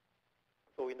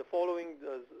 So in the following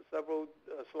several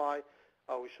slides,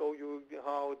 I will show you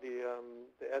how the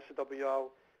SCWR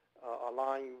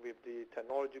align with the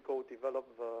technological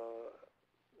developed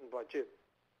by JEEP.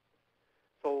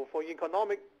 So for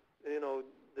economic, the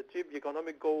JEEP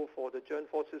economic goal for the Gen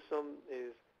 4 system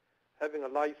is having a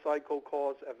life cycle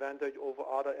cost advantage over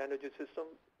other energy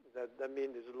systems. That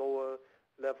means it's lower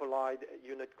levelized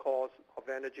unit cost of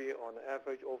energy on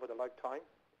average over the lifetime,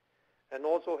 and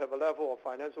also have a level of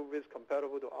financial risk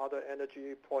comparable to other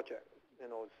energy projects,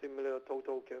 similar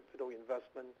total capital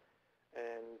investment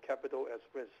and capital as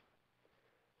risk.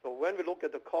 So when we look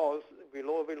at the cost, we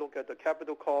look at the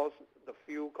capital cost, the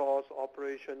fuel cost,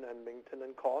 operation and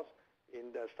maintenance cost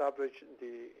in the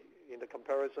in the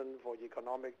comparison for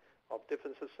economic of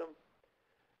different systems.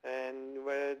 And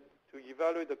where to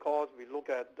evaluate the cost, we look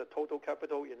at the total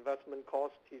capital investment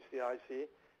cost, TCIC.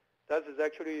 That is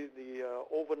actually the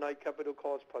overnight capital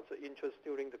cost plus the interest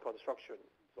during the construction.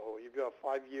 So if you have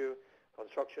 5-year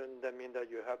construction, that means that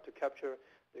you have to capture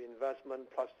the investment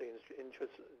plus the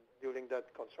interest during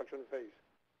that construction phase.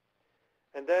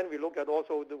 And then we look at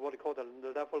also what we call the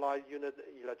levelized unit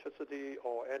electricity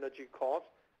or energy cost,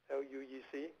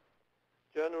 LUEC.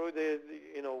 Generally,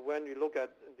 when you look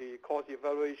at the cost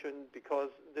evaluation, because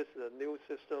this is a new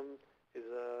system, is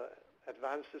an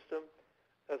advanced system,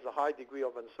 there's a high degree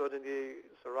of uncertainty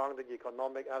surrounding the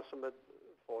economic estimate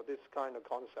for this kind of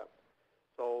concept.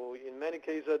 So in many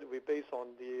cases, we base on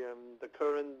the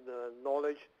current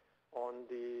knowledge on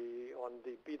the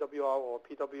BWR or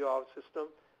PWR system,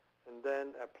 and then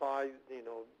apply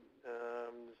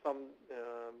some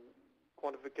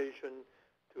quantification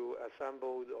to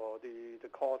assemble or the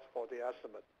cost for the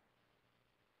estimate.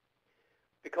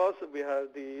 Because we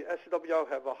have the SCWR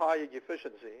have a high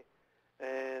efficiency,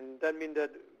 and that means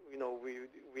that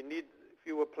we need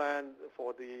fewer plants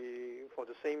for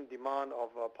the same demand of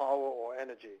power or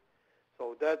energy.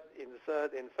 So that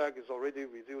in fact is already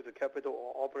reduced the capital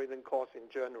or operating costs in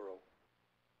general.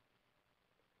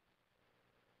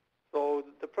 So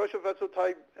the pressure vessel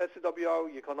type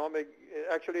SCWR economic,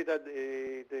 actually that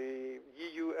the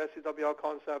EU SCWR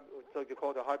concept, what you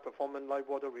call the high performance light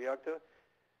water reactor,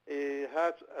 it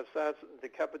has assessed the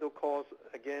capital cost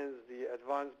against the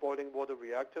advanced boiling water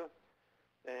reactor.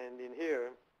 And in here,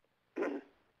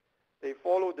 they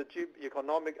follow the JIP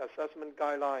economic assessment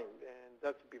guideline, and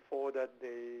that's before that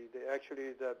they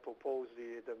actually propose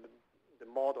the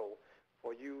model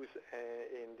for use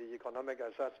in the economic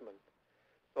assessment.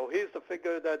 So here's the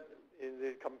figure that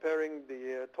is comparing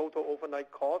the total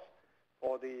overnight cost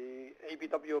for the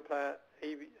ABW plant,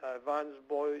 advanced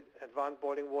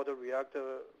boiling water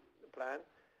reactor plant,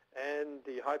 and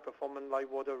the high performance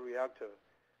light water reactor.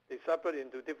 They separate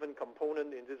into different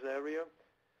components in this area.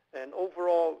 And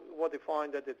overall, what they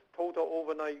find that the total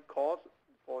overnight cost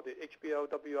for the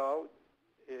HPLWR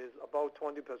is about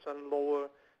 20% lower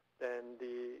than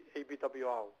the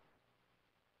ABWR.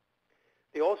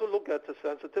 They also look at the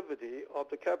sensitivity of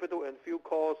the capital and fuel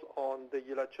costs on the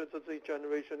electricity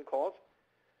generation cost.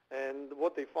 And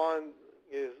what they find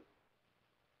is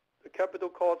the capital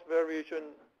cost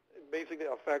variation basically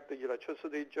affect the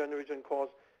electricity generation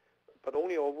cost, but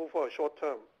only over for a short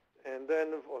term. And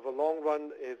then for the long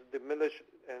run is diminished,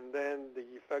 and then the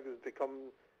effect has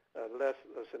become less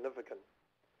significant.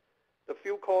 The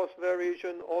fuel cost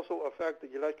variation also affect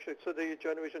the electricity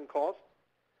generation cost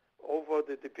over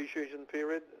the depreciation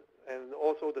period, and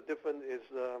also the difference is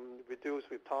reduced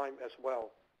with time as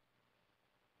well.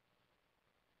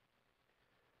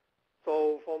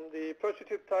 So from the pressure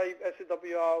tube type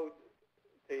SCWR,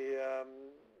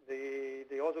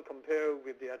 they also compare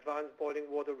with the advanced boiling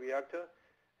water reactor,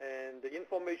 and the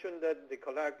information that they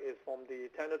collect is from the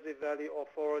Tennessee Valley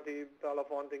Authority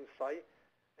Bellefontaine site,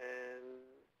 and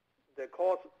the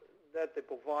cost that they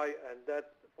provide and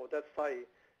that for that site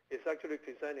is actually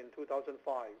presented in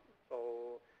 2005.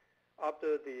 So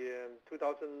after the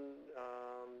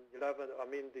 2011,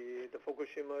 the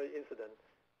Fukushima incident,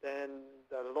 then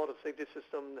a lot of safety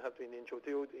systems have been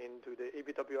introduced into the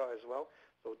ABWR as well.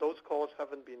 So those costs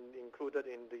haven't been included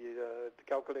in the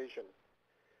calculation.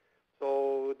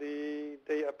 So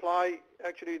they apply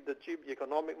actually the JIP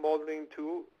economic modeling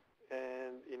tool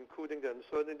and including the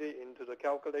uncertainty into the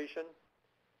calculation.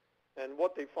 And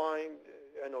what they find,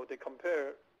 they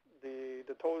compare the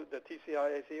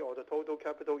TCIAC, or the total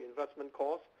capital investment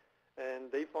cost,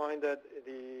 and they find that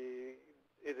it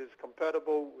is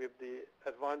compatible with the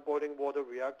advanced boiling water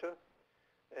reactor,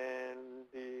 and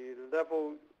the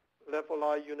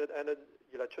levelized unit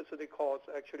electricity cost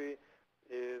actually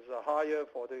is higher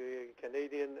for the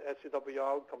Canadian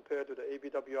SCWR compared to the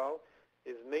ABWR,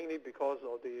 is mainly because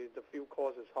of the fuel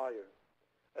cost is higher.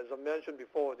 As I mentioned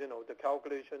before, the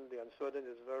calculation, the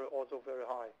uncertainty is also very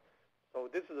high. So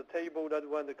this is a table that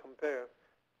when they compare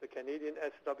the Canadian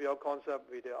SCWR concept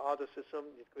with the other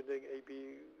system, including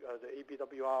the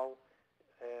ABWR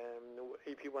and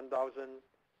AP1000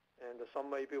 and the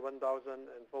Summer AP1000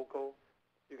 and Focal.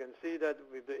 You can see that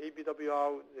with the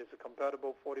ABWR, it's a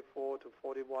compatible 44 to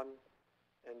 41,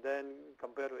 and then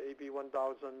compared to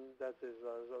AP1000, that is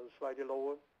slightly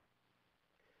lower.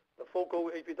 The Focal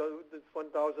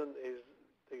AP1000 is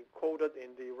quoted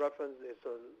in the reference is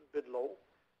a bit low.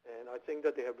 And I think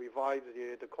that they have revised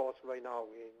the cost right now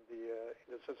in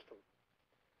the system.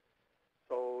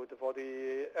 So for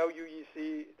the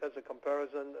LUEC, that's a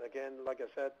comparison. Again, like I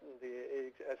said,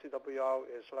 the SCWR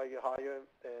is slightly higher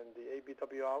than the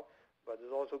ABWR, but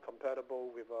it's also compatible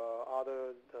with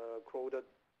other quoted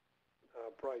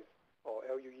price, or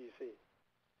LUEC.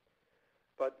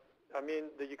 But I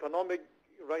mean, the economic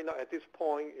right now at this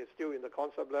point is still in the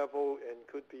concept level and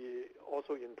could be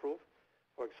also improved.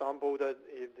 For example, that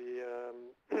if the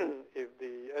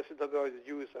SCWR is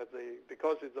used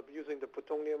because it's using the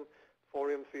plutonium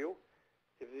thorium fuel,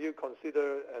 if you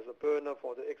consider as a burner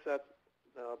for the excess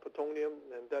plutonium,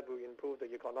 then that will improve the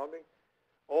economic.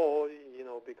 Or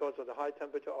because of the high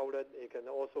temperature outlet, it can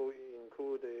also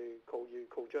include the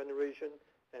cogeneration,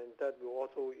 and that will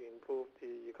also improve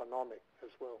the economic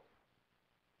as well.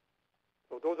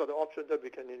 So those are the options that we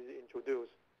can introduce.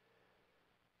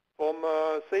 From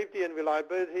safety and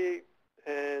reliability,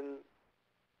 and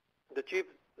the JIP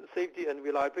safety and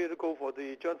reliability goal for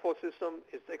the Gen 4 system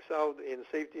is excelled in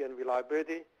safety and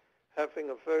reliability, having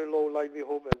a very low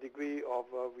likelihood and degree of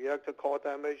reactor core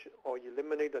damage, or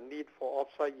eliminate the need for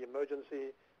off-site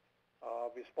emergency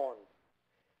response.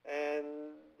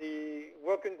 And the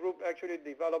working group actually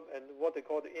developed what they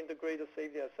call the integrated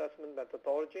safety assessment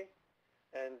methodology,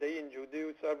 and they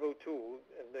introduced several tools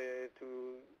and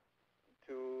to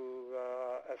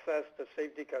assess the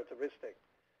safety characteristics.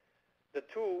 The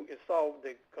tool itself,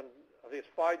 there's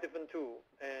 5 different tools,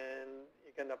 and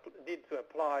you can need to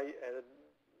apply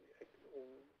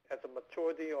at the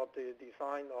maturity of the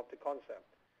design of the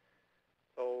concept.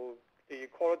 So the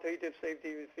qualitative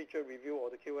safety feature review, or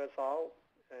the QSR,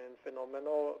 and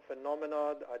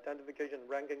phenomena identification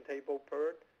ranking table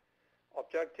PERT,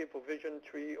 objective provision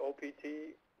tree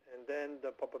OPT, and then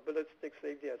the probabilistic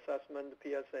safety assessment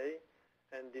PSA,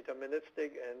 and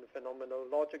deterministic and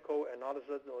phenomenological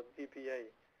analysis, or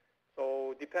DPA.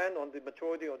 So depend on the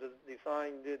maturity of the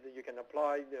design, you can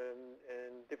apply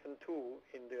different tool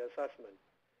in the assessment.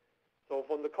 So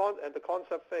from the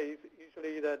concept phase,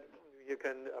 usually that you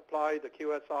can apply the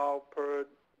QSR, PERT,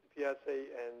 PSA,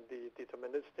 and the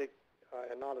deterministic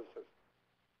analysis.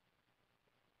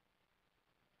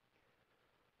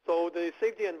 So the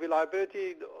safety and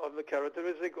reliability of the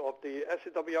characteristic of the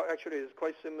SCWR actually is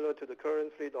quite similar to the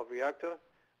current fleet of reactor.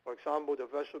 For example, the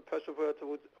vessel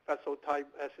type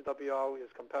SCWR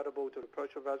is compatible to the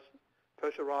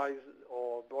pressurized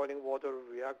or boiling water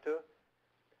reactor.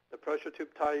 The pressure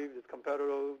tube type is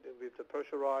compatible with the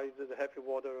pressurized heavy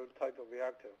water type of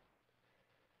reactor.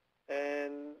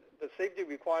 And the safety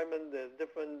requirement is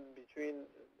different between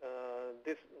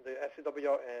the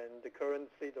SCWR and the current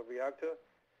fleet of reactor.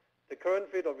 The current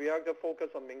fleet of reactor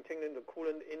focus on maintaining the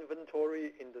coolant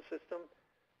inventory in the system,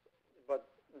 but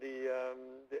the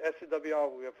SCWR,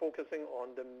 we are focusing on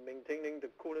maintaining the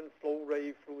coolant flow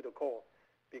rate through the core,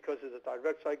 because it's a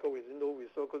direct cycle with no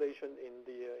recirculation in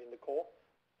the core.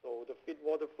 So the feed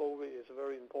water flow rate is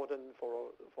very important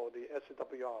for the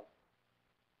SCWR.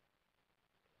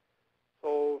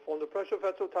 So from the pressure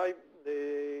vessel type,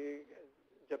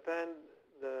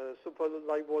 the super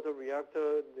light water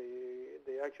reactor,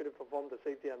 they actually perform the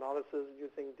safety analysis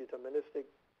using deterministic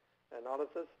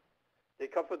analysis. They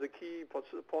cover the key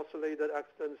postulated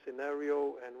accident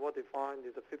scenario, and what they find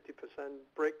is a 50%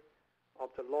 break of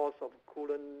the loss of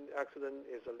coolant accident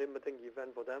is a limiting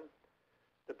event for them.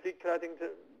 The peak cladding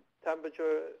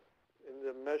temperature in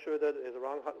the measure that is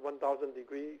around 1,000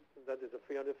 degrees, that is a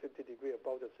 350 degree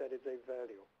above the steady state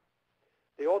value.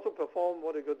 They also perform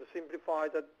what they call the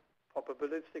simplified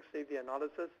probabilistic safety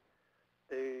analysis.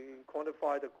 They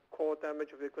quantify the core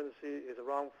damage frequency is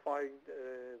around 5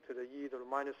 to the e to the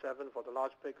 -7 for the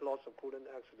large break loss of coolant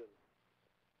accident.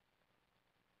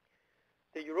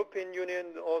 The European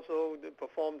Union also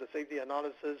performed the safety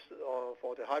analysis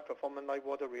for the high-performance light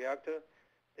water reactor.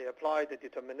 They applied the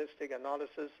deterministic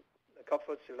analysis,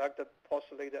 covered selected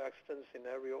postulated accident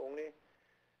scenario only.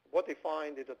 What they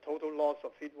find is the total loss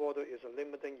of feed water is a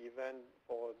limiting event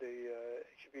for the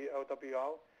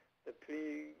HPLWR. The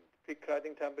peak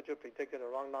cladding temperature predicted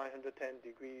around 910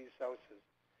 degrees Celsius.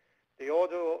 They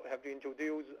also have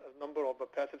introduced a number of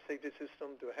passive safety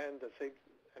systems to enhance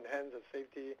the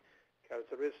safety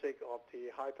characteristic of the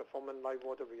high-performance light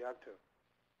water reactor.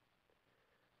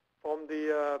 From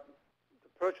the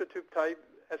pressure tube type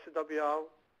SCWR,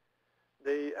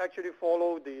 they actually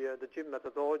follow the JIT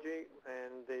methodology,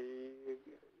 and they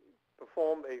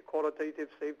perform a qualitative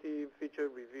safety feature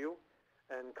review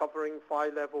and covering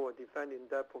 5 levels of defense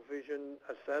in-depth provision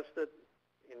assessed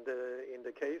in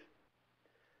the case.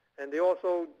 And they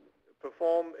also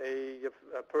perform a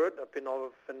PERT, a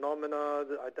phenomena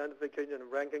identification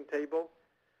and ranking table.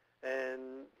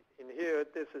 And in here,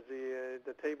 this is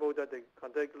the table that they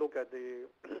can take a look at the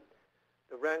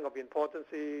rank of importance,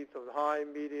 so high,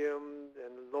 medium,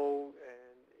 and low,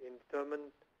 and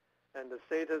determine, and the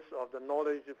status of the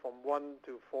knowledge from 1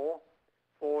 to 4.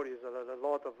 4 is a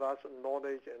lot of vast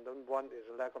knowledge, and then 1 is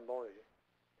a lack of knowledge.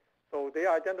 So they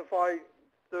identify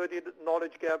 30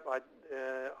 knowledge gap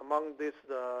among this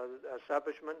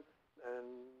establishment,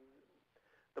 and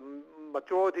the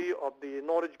majority of the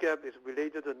knowledge gap is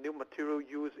related to new material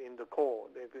used in the core,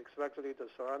 especially the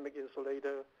ceramic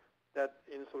insulator that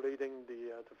insulating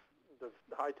the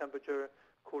high temperature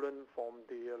coolant from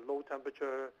the low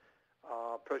temperature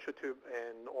pressure tube,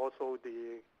 and also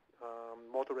the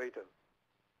moderator.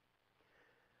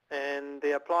 And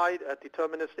they applied a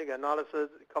deterministic analysis,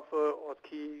 cover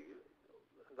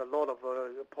a lot of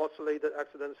postulated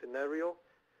accident scenario,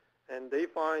 and they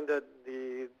find that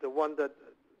the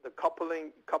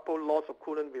couple loss of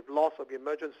coolant with loss of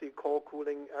emergency core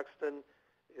cooling accident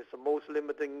is the most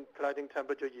limiting cladding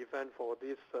temperature event for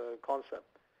this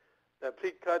concept. The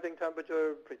peak cladding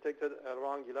temperature predicted at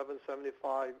around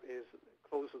 1175 is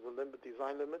close to the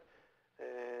design limit,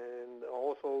 and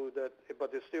also that,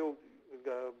 but it's still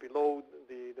below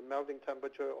the melting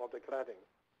temperature of the cladding.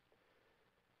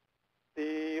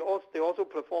 They also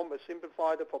perform a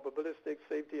simplified probabilistic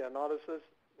safety analysis,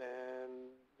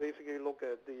 and basically look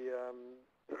at the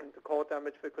core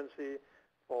damage frequency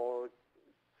for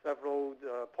several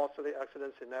postulated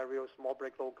accident scenarios, small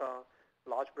break loca,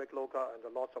 large breakload and the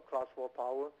loss of class 4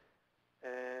 power.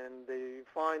 And they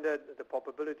find that the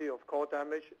probability of core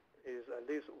damage is at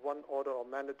least 1 order of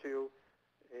magnitude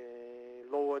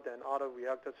lower than other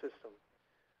reactor systems.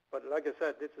 But like I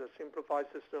said, this is a simplified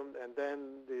system, and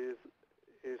then this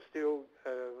is still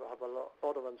have a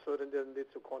lot of uncertainty and needs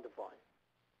to quantify.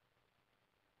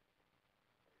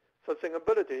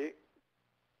 Sustainability.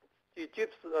 The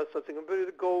JIP's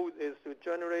sustainability goal is to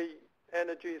generate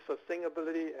energy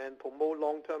sustainability and promote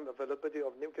long-term availability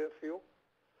of nuclear fuel,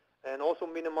 and also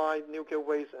minimize nuclear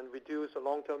waste and reduce the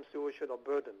long-term stewardship of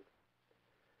burden.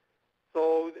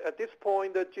 So at this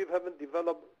point, the JIP haven't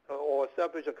developed or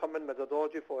established a common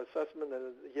methodology for assessment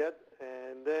yet,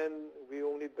 and then we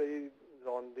only based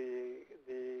on the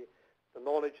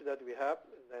knowledge that we have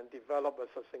and develop a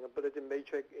sustainability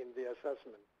matrix in the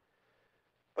assessment.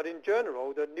 But in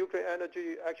general, the nuclear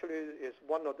energy actually is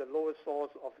one of the lowest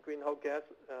source of greenhouse gas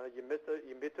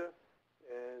emitter,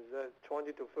 and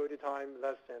 20 to 30 times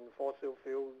less than fossil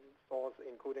fuel source,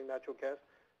 including natural gas.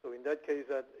 So in that case,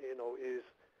 that is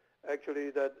actually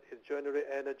that it generates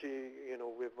energy,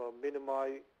 with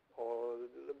minimize or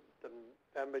the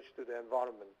damage to the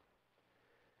environment.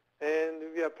 And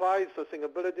we apply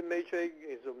sustainability matrix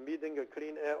is meeting a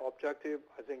clean air objective.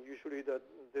 I think usually that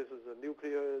this is a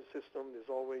nuclear system is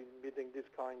always meeting this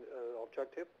kind of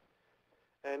objective.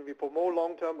 And we promote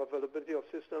long-term availability of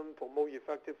system, promote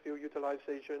effective fuel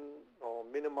utilization, or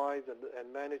minimize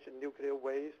and manage nuclear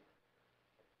waste,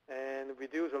 and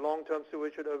reduce the long-term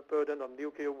stewardship burden of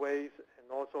nuclear waste, and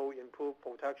also improve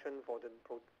protection for the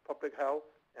public health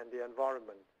and the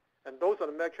environment. And those are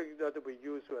the metrics that we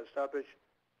use to establish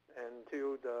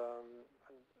until the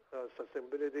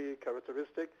sustainability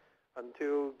characteristic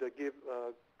until they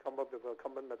come up with a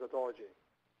common methodology.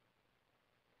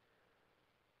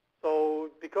 So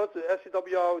because the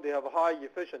SCWR, they have a high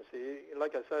efficiency,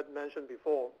 like I said, mentioned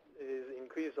before, is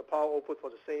increase the power output for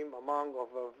the same amount of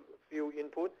fuel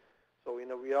input. So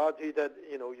in a reality that,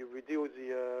 you reduce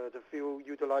the fuel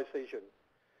utilization.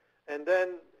 And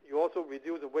then you also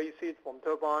reduce the waste heat from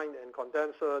turbine and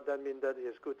condenser. That means that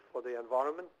is good for the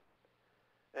environment.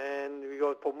 And we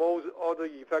got promote other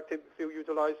effective fuel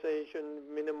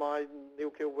utilization, minimize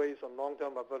nuclear waste on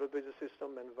long-term availability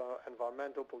system and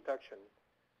environmental protection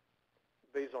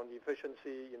based on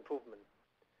efficiency improvement.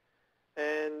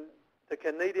 And the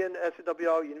Canadian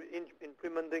SCWR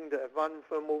implementing the advanced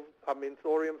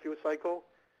thorium fuel cycle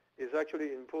is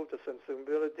actually improved the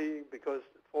sustainability because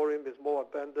thorium is more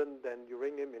abundant than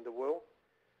uranium in the world.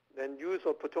 Then use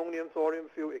of plutonium thorium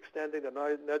fuel extending the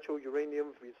natural uranium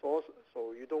resource,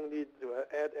 so you don't need to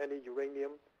add any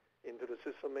uranium into the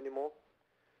system anymore.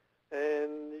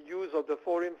 And use of the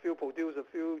thorium fuel produce a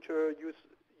future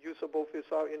usable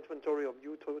fissile inventory of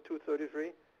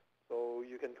U-233, so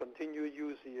you can continue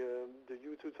use the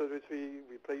U-233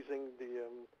 replacing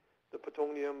the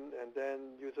plutonium, and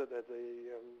then use it as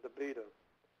the bleeder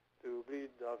to bleed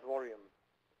thorium.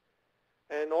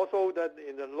 And also that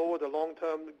in the lower the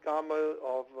long-term gamma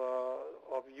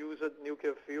of used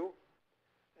nuclear fuel,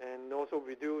 and also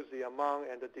reduce the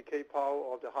amount and the decay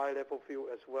power of the high-level fuel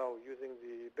as well, using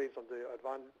based on the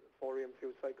advanced thorium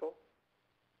fuel cycle.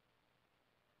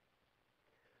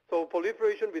 So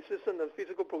proliferation resistance and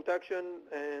physical protection,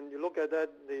 and you look at that,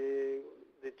 the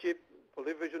JIP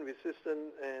proliferation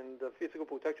resistance and the physical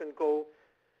protection goal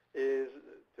is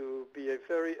to be a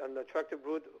very unattractive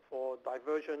route for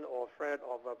diversion or threat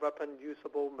of a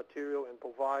weapon-usable material and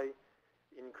provide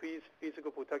increased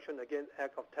physical protection against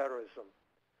act of terrorism.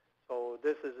 So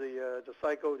this is the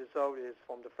cycle itself is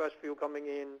from the fresh fuel coming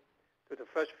in to the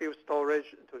fresh fuel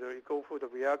storage to go through the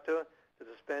reactor to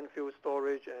the spent fuel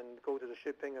storage and go to the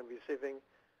shipping and receiving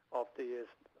of the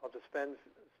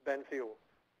spent fuel.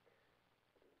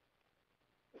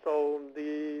 So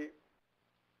the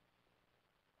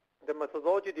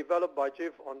methodology developed by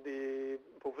JIF on the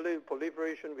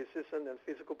proliferation resistance and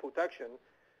physical protection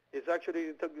is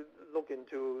actually to look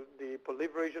into the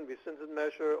proliferation resistance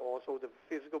measure, also the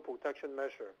physical protection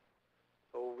measure.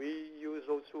 So we use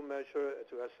those two measures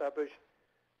to establish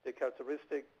the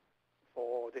characteristic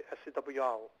for the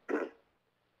SCWR.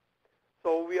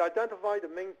 So we identify the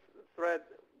main threat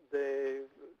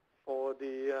for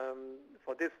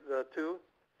this tool.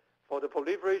 For the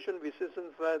proliferation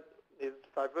resistance threat is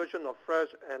diversion of fresh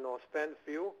and or spent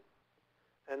fuel,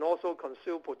 and also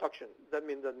concealed production. That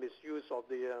means the misuse of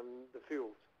the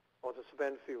fuels or the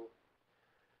spent fuel.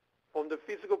 From the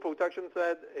physical protection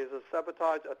threat is a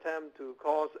sabotage attempt to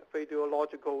cause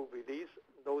radiological release.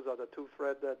 Those are the two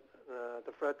threats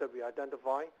that we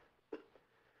identify.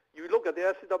 You look at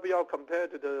the SCWR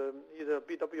compared to the either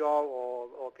BWR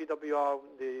or PWR,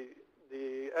 the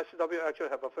the SCWR actually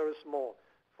have a very small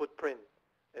footprint.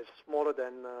 It's smaller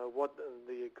than what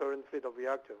the current fleet of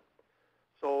reactor.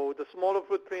 So the smaller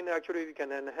footprint actually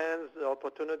can enhance the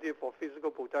opportunity for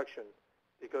physical protection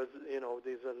because,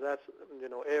 there's a less,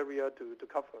 area to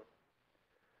cover.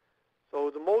 So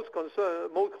the most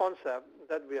concept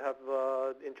that we have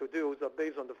introduced are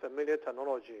based on the familiar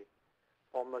technology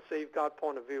from a safeguard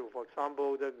point of view. For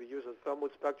example, that we use a thermal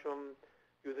spectrum,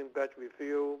 using batch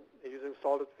refill, using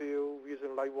solid fuel,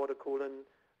 using light water coolant.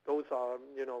 Those are,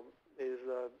 is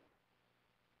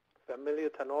familiar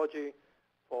technology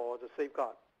for the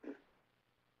safeguard.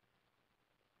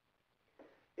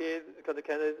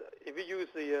 If we use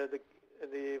the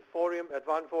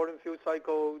advanced thorium fuel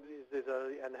cycle, this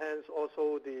enhance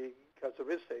also the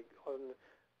characteristic on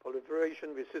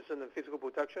proliferation, resistance, and physical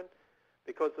protection,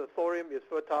 because the thorium is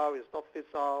fertile, it's not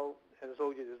fissile, and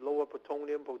so it is lower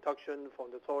plutonium production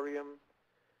from the thorium,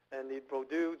 and it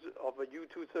produces of a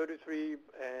U-233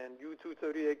 and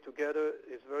U-238 together.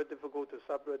 It's very difficult to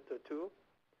separate the two.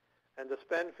 And the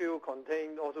spent fuel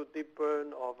contains also deep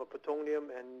burn of a plutonium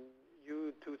and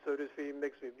U-233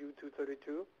 mixed with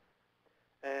U-232.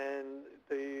 And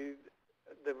the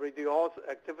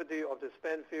radioactivity of the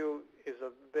spent fuel is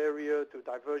a barrier to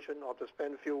diversion of the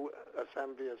spent fuel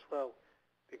assembly as well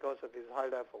because of its high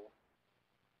level.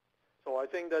 So I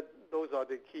think that those are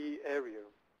the key areas.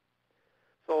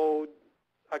 So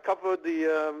I covered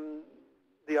the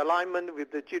alignment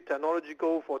with the chief technology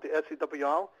goal for the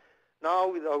SCWR.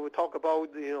 Now I will talk about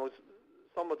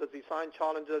some of the design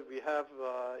challenges we have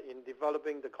in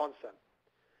developing the concept.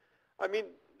 I mean,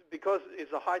 because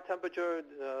it's a high temperature,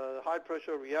 high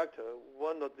pressure reactor,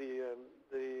 one of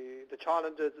the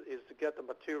challenges is to get the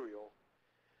material.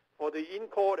 For the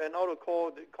in-core and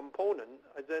outer-core component,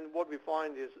 and then what we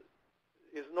find is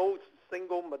no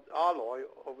single alloy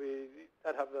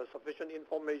that have sufficient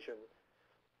information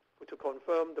to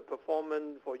confirm the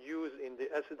performance for use in the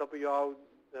SCWR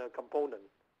component.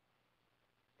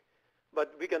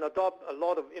 But we can adopt a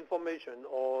lot of information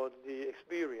or the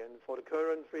experience for the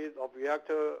current fleet of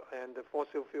reactor and the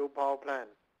fossil fuel power plant.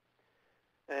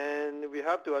 And we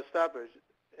have to establish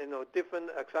different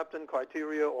acceptance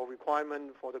criteria or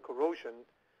requirement for the corrosion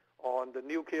on the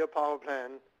nuclear power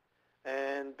plant.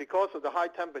 And because of the high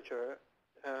temperature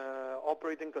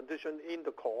operating condition in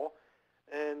the core,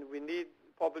 and we need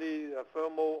probably a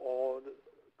thermal or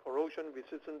corrosion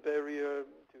resistant barrier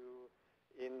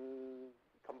in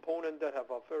components that have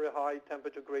a very high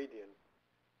temperature gradient.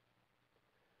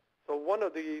 So one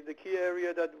of the key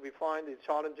area that we find is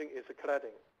challenging is the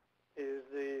cladding.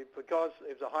 Because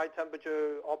it's a high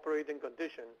temperature operating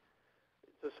condition,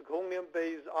 the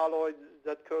zirconium-based alloy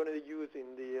that currently used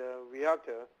in the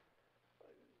reactor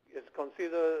is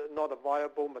considered not a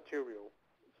viable material.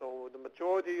 So the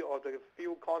majority of the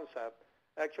fuel concept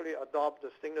actually adopt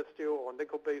the stainless steel or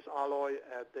nickel-based alloy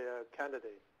as their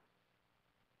candidate.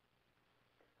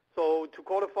 So to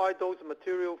qualify those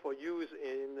materials for use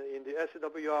in the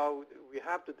SCWR, we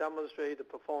have to demonstrate the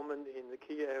performance in the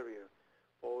key area.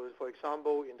 For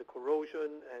example, in the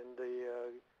corrosion and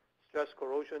the stress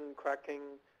corrosion,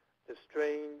 cracking, the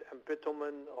strain,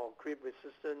 embrittlement or creep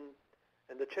resistance,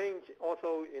 and the change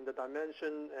also in the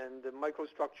dimension and the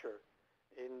microstructure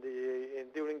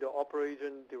during the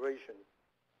operation duration.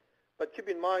 But keep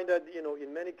in mind that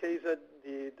in many cases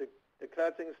the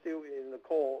cladding still in the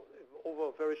core over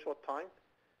a very short time,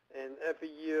 and every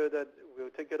year that we'll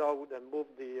take it out and move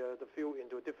the fuel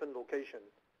into a different location,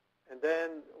 and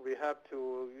then we have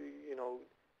to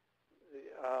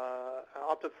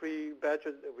after 3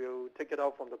 batches we'll take it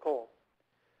out from the core.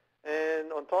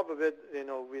 And on top of it,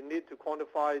 we need to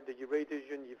quantify the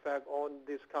irradiation effect on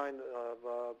this kind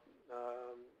of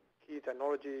key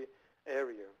technology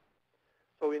area.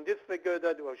 So in this figure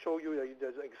that will show you,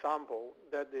 there's an example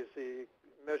that is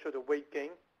measure the weight gain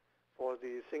for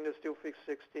the single steel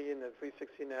 316 and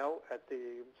 316L at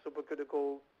the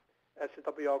supercritical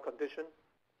SCWR condition.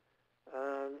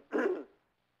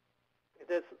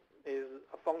 This is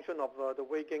a function of the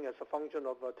weight gain as a function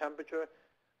of temperature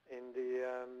in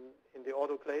the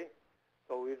autoclave.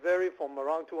 So it varies from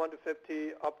around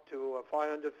 250 up to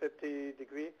 550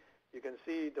 degrees. You can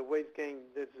see the weight gain.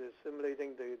 This is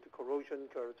simulating the corrosion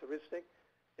characteristic.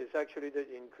 It's actually the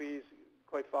increase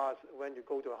quite fast when you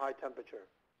go to a high temperature.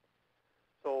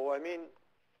 So I mean,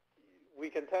 we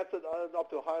can test it up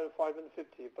to higher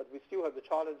 550, but we still have the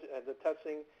challenge at the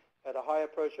testing at a higher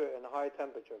pressure and a higher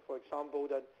temperature. For example,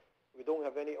 that we don't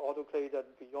have any autoclave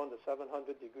that beyond the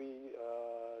 700 degree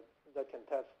that can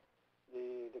test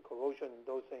the corrosion,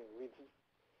 those things.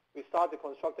 We started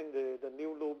constructing the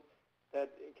new loop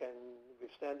that can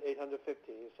withstand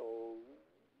 850. So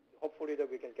hopefully that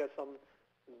we can get some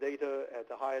data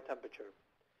at a higher temperature.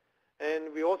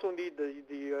 And we also need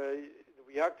the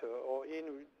reactor or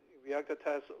in-reactor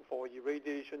test for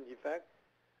irradiation effect.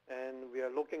 And we are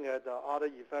looking at other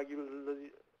effect,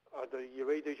 the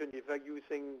irradiation effect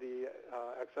using the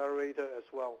accelerator as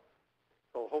well.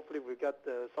 So hopefully we get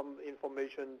some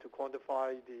information to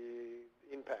quantify the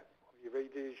impact of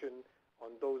irradiation on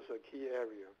those key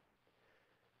areas.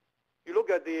 You look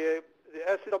at the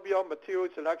SCWR material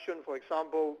selection, for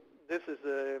example, this is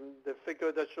the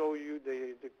figure that shows you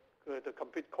the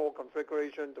complete core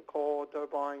configuration, the core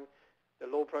turbine, the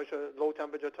low pressure, low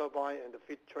temperature turbine, and the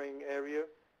feed train area.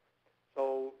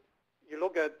 So you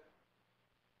look at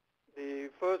the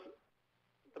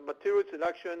material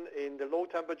selection in the low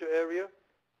temperature area,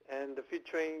 and the feed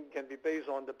train can be based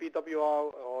on the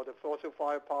PWR or the fossil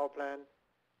fire power plant.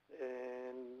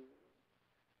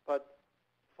 But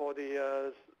for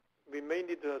we may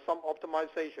need some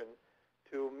optimization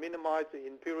to minimize the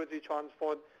impurity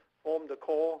transport from the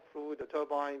core through the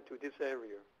turbine to this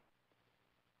area.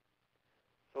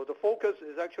 So the focus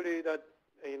is actually that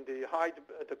in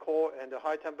the core and the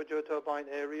high temperature turbine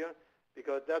area,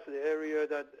 because that's the area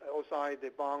that outside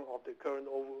the bound of the current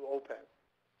OPEC.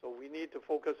 So we need to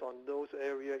focus on those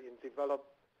areas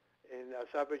in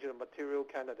establishing a material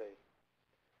candidate.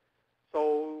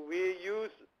 So we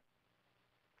use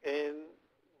in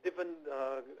different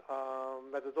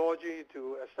methodology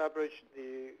to establish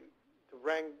to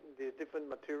rank the different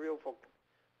material for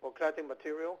cladding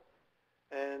material.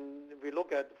 And we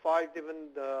look at 5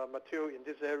 different material in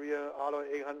this area: alloy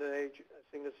 800H,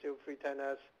 single steel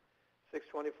 310S,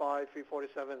 625,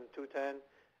 347, and 210,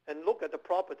 and look at the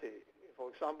property. For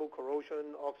example,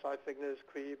 corrosion, oxide thickness,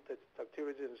 creep,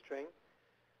 ductility, and strength.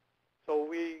 So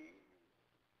we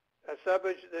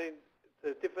establish the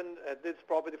different at this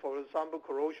property. For example,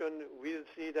 corrosion, we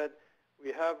see that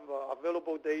we have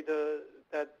available data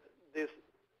that this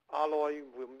alloy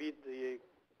will meet the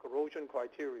corrosion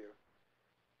criteria.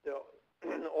 The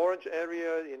orange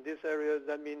area in this area,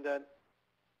 that means that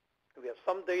we have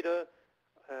some data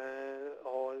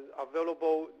or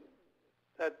available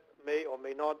that may or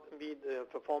may not meet the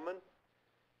performance.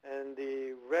 And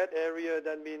the red area,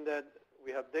 that means that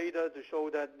we have data to show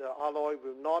that the alloy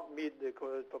will not meet the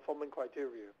performance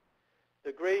criteria.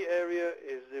 The gray area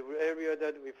is the area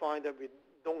that we find that we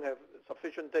don't have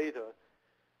sufficient data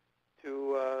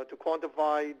to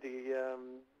quantify the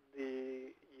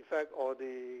effect or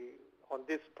on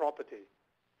this property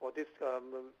or this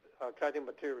cladding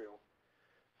material.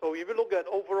 So if you look at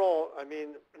overall, I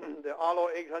mean, the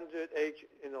alloy 800H,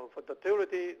 for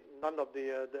ductility, none of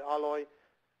the alloy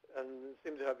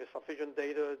seems to have sufficient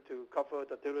data to cover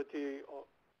ductility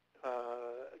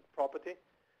property.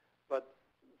 But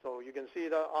so you can see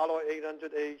that alloy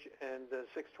 800H and the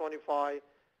 625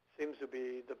 seems to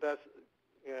be the best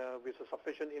with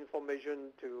sufficient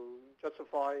information to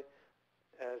justify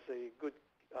as a good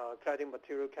cladding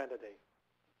material candidate.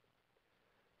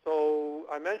 So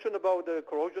I mentioned about the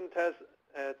corrosion test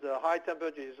at high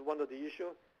temperature is one of the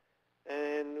issues.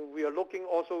 And we are looking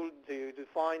also to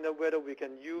find out whether we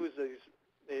can use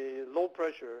a low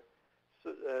pressure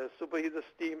superheated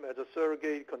steam as a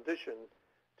surrogate condition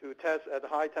to test at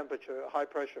high temperature, high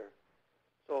pressure.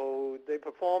 So they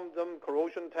performed some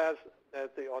corrosion tests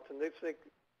at the authentic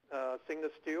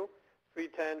stainless steel,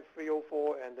 310,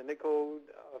 304, and the nickel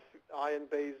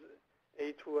iron-based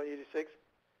A286.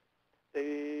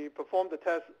 They performed the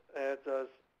test at 0.1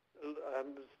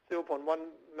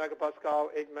 megapascal,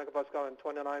 8 megapascal, and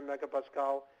 29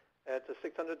 megapascal at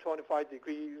 625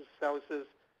 degrees Celsius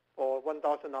for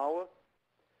 1,000 hours.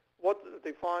 What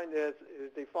they find is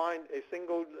they find a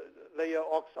single layer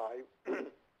oxide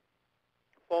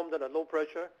formed at a low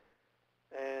pressure,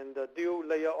 and the dual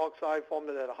layer oxide formed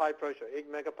at a high pressure,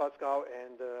 8 megapascal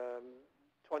and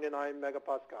 29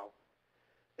 megapascal.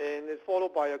 And it's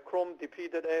followed by a chrome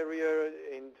depleted area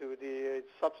into the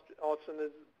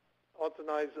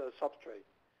austenized substrate.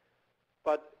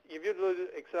 But if you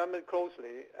examine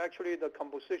closely, actually the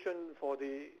composition for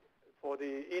the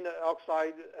inner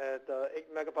oxide at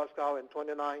 8 megapascal and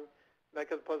 29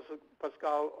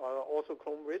 megapascal are also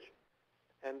chrome rich,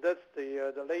 and that's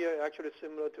the layer actually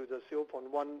similar to the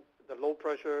 0.1, the low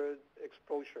pressure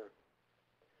exposure.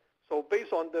 So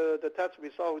based on the test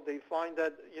result, they find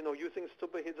that using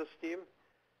superheated steam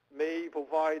may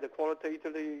provide the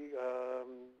qualitatively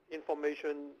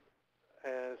information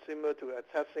similar to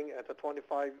testing at a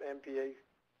 25 MPa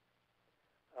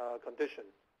condition.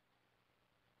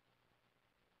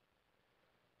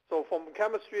 So from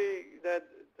chemistry, that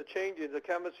the change in the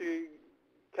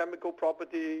chemical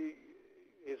property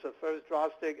is very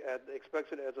drastic at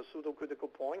expected as a pseudo-critical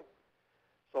point.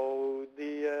 So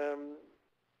the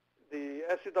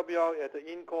SCWR at the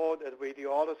in-core at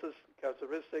radiolysis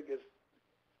characteristic is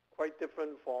quite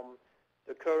different from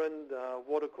the current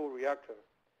water-cooled reactor.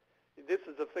 This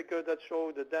is a figure that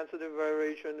shows the density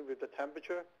variation with the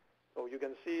temperature. So you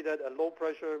can see that at low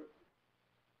pressure,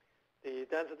 the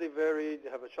density varies,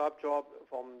 have a sharp drop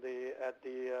from at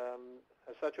the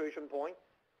saturation point.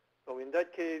 So in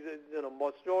that case,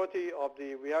 majority of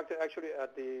the reactor actually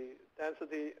at the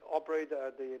density operate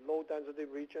at the low density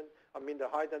region, the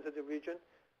high density region.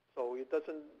 So it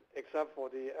doesn't, except for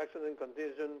the accident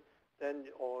condition, then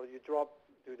or you drop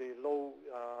to the low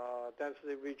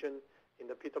density region in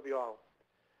the PWR.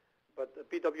 But the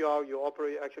PWR, you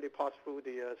operate actually pass through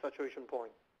the saturation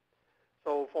point.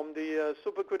 So from the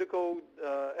supercritical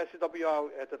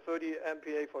SCWR at the 30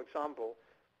 MPa, for example,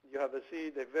 you have to see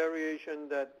the variation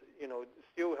that,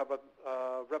 still have a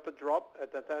rapid drop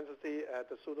at the density at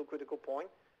the pseudo-critical point,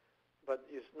 but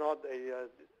it's not a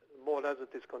more or less a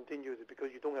discontinuous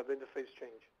because you don't have interface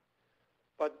change.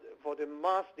 But for the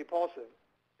mass deposit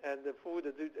and the full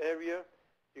area,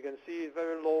 you can see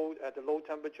very low at the low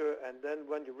temperature, and then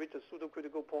when you reach a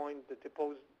pseudo-critical point, the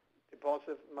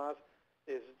deposit mass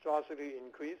is drastically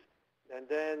increased, and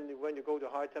then when you go to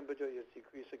high temperature, it's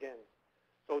decreased again.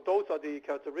 So those are the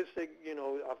characteristics,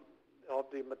 of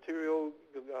the material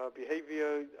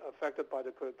behavior affected by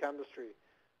the chemistry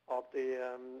of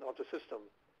the system.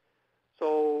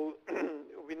 So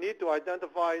we need to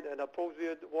identify an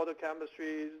appropriate water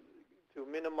chemistry to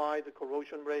minimize the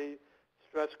corrosion rate,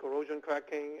 stress corrosion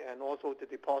cracking, and also the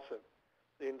deposit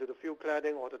into the fuel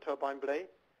cladding or the turbine blade.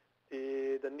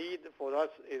 The need for us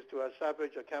is to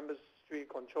establish a chemistry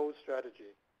control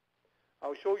strategy.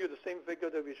 I'll show you the same figure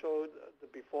that we showed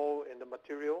before in the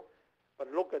material, but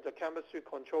look at the chemistry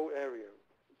control area.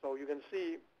 So you can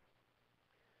see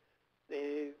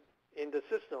in the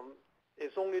system,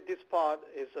 it's only this part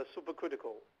is a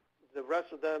supercritical. The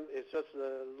rest of them is just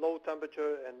a low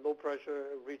temperature and low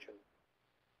pressure region.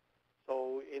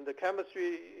 So in the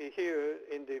chemistry here,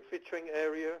 in the filtering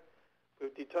area,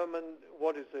 we've determined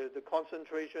what is the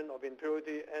concentration of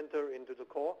impurity enter into the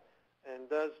core, and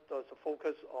thus does a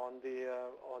focus on the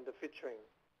filtering.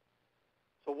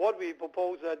 So what we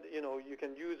propose that you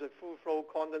can use a full flow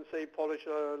condensate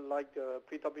polisher like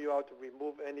PWR to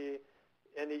remove any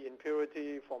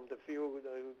impurity from the fuel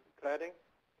cladding,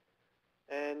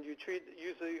 and you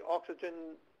use the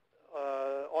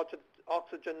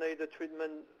oxygenated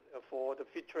treatment for the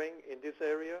filtering in this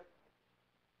area,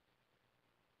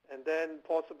 and then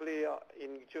possibly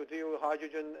introduce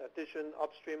hydrogen addition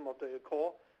upstream of the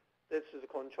core. This is to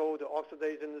control the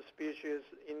oxidation species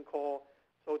in core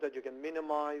so that you can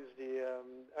minimize the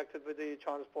activity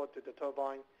transport to the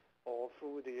turbine or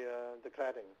through the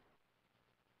cladding.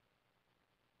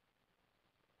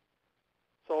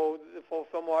 So for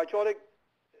thermohydraulic,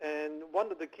 and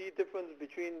one of the key differences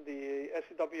between the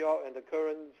SCWR and the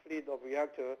current fleet of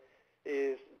reactor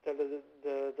is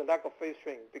the lack of phase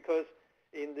change, because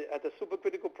at the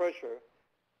supercritical pressure,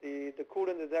 the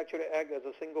coolant is actually act as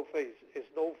a single phase. It's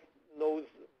no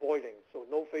boiling, so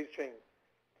no phase change.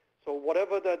 So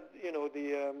whatever that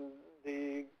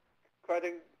the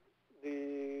cladding,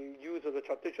 the use of the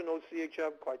traditional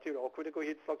CHF criteria or critical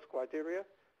heat flux criteria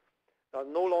are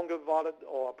no longer valid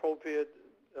or appropriate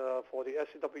for the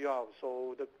SCWR.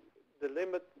 So the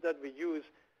limit that we use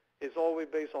is always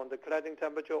based on the cladding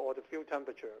temperature or the fuel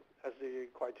temperature as the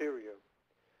criteria.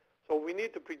 So we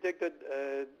need to predict it,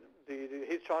 the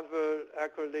heat transfer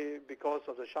accurately because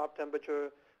of the sharp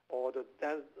temperature or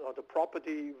the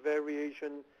property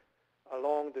variation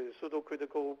along the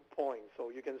pseudo-critical point. So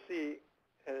you can see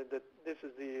that this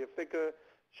is the figure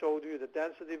showed you the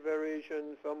density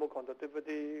variation, thermal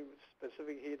conductivity,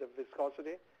 specific heat and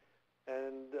viscosity,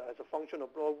 and as a function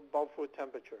of bulk fluid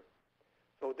temperature.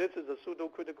 So this is a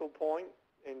pseudo-critical point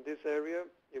in this area.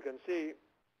 You can see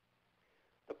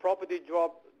the property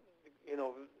drop,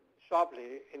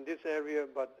 sharply in this area,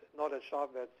 but not as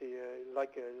sharp as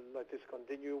like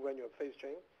discontinue when you're phase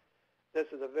change.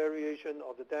 This is a variation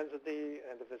of the density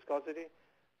and the viscosity.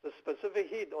 The specific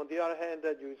heat, on the other hand,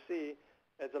 that you see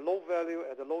at a low value,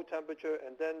 at a low temperature,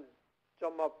 and then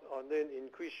jump up and then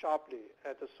increase sharply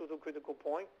at the pseudo-critical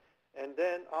point, and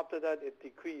then after that it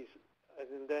decreases,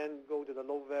 and then go to the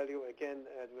low value again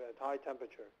at high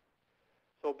temperature.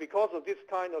 So because of this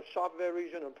kind of sharp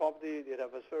variation and property, it has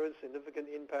a very significant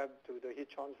impact to the heat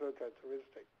transfer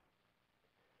characteristic.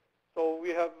 So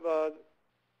we have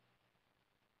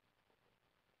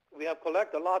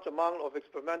collected a large amount of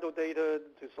experimental data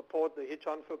to support the heat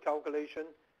transfer calculation.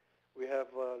 We have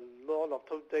a lot of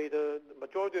tube data. The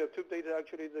majority of tube data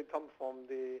actually they come from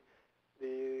the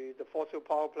fossil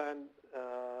power plant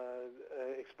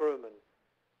experiment.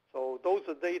 So those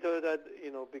are data that,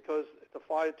 because the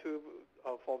fire tube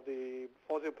for the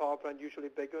fossil power plant usually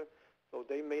bigger, so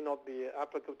they may not be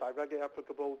directly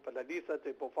applicable, but at least that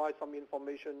they provide some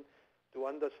information to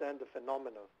understand the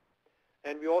phenomena.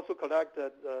 And we also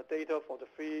collected data for the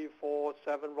 3, 4,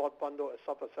 7 rod bundle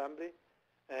sub-assembly.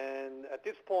 And at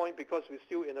this point, because we're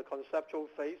still in a conceptual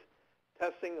phase,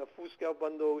 testing a full-scale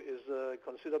bundle is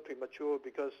considered premature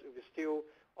because we're still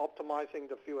optimizing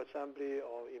the fuel assembly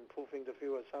or improving the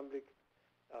fuel assembly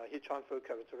heat transfer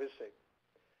characteristic.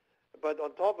 But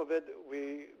on top of it,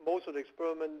 most of the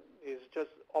experiment is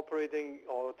just operating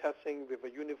or testing with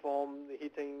a uniform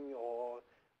heating or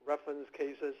reference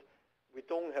cases. We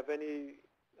don't have any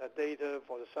data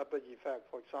for the separate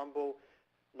effect. For example,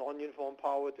 non-uniform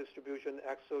power distribution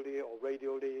axially or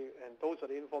radially, and those are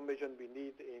the information we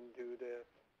need into the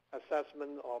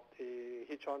assessment of the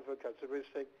heat transfer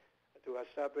characteristic to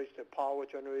establish the power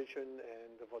generation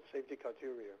and for safety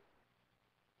criteria.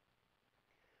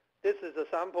 This is a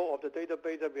sample of the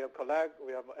database that we have collected.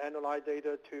 We have analyzed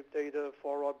data, tube data,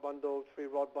 4-rod bundle,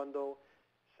 3-rod bundle,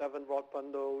 7-rod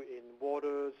bundle in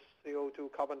water,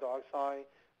 CO2, carbon dioxide,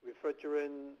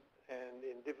 refrigerant, and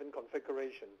in different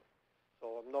configurations.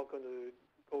 So I'm not going to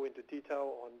go into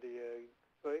detail on the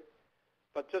thing,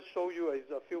 but just show you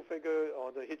a few figures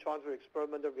on the heat transfer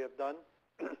experiment that we have done.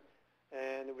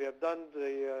 And we have done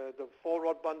the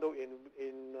 4-rod bundle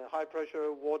in high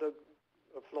pressure water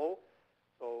flow.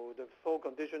 So the flow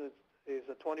condition is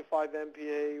a 25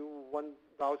 MPa,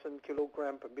 1,000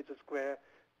 kilogram per meter square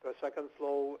per second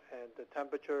flow, and the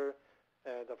temperature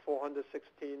at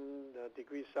 416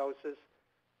 degrees Celsius.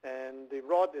 And the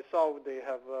rod itself, they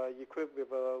have equipped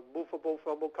with a movable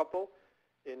thermocouple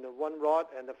in the one rod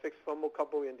and a fixed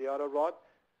thermocouple in the other rod.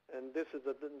 And these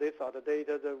are the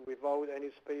data that without any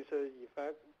spacer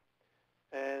effect.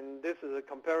 And this is a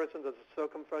comparison of the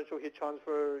circumferential heat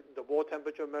transfer, the wall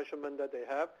temperature measurement that they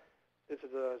have. This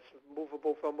is a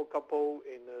movable thermocouple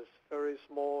in a very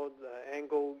small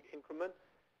angle increment.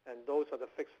 And those are the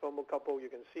fixed thermocouple. You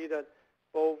can see that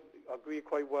both agree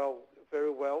quite well,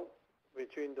 very well,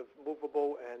 between the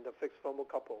movable and the fixed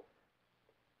thermocouple.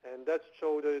 And that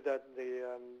showed that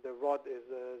the rod is,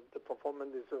 the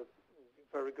performance is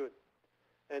very good.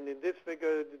 And in this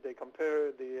figure, they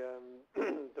compare the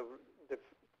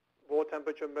wall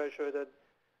temperature measure that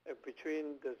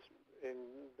between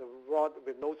the rod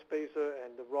with no spacer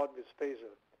and the rod with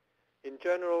spacer. In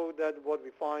general, that what we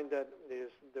find that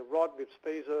is the rod with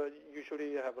spacer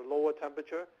usually have a lower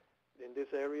temperature in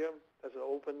this area. That's an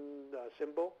open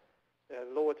symbol.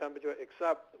 Lower temperature,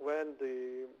 except when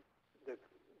the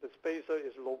spacer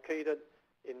is located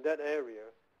in that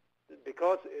area.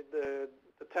 Because the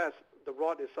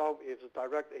rod itself is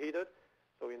direct heated,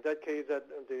 so in that case that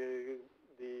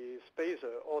the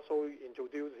spacer also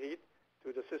introduces heat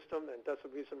to the system, and that's the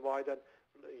reason why that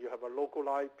you have a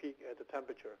localized peak at the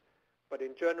temperature. But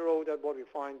in general, that what we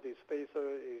find the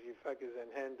spacer effect is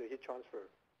enhance the heat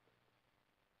transfer.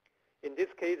 In this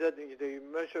case, that they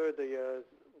measure the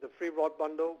 3-rod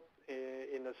bundle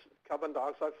in a carbon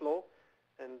dioxide flow,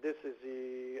 and this is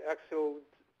the axial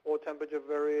wall temperature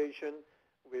variation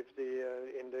with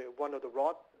in one of the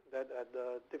rod that at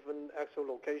a different axial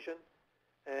location,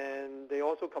 and they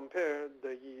also compare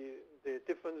the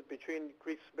difference between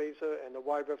creep spacer and the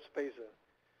Y-web spacer.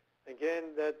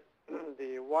 Again, that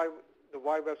the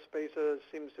Y-web spacer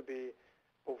seems to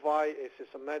provide a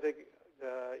systematic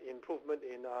improvement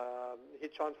in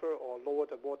heat transfer or lower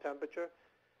the wall temperature.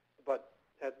 But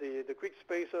at the creep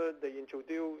spacer, they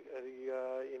introduce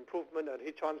improvement at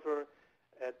heat transfer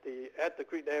at the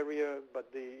creep area,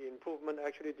 but the improvement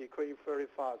actually decreased very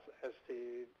fast as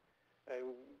the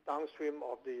downstream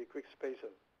of the creep spacer.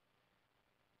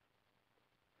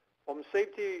 From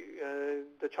safety,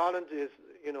 the challenge is,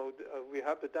 we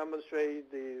have to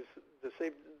demonstrate the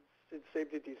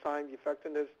safety design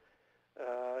effectiveness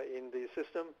in the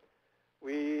system.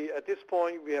 At this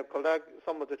point, we have collected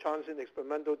some of the transient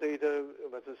experimental data,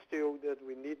 but still that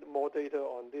we need more data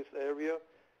on this area.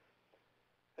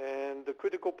 And the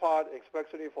critical part,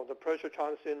 especially for the pressure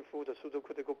transient through the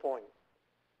pseudo-critical point.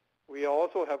 We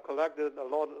also have collected a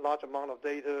large amount of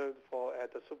data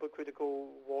at the supercritical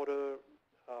water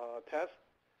test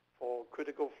for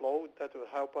critical flow that will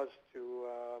help us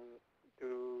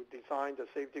to design the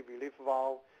safety relief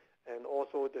valve and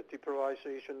also the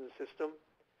depressurization system,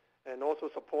 and also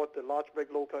support the large break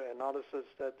local analysis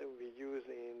that we use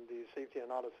in the safety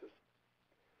analysis.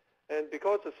 And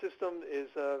because the system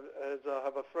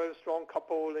have a very strong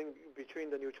coupling between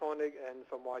the neutronic and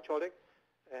thermohydraulic,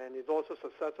 and is also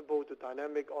susceptible to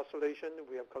dynamic oscillation,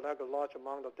 we have collected a large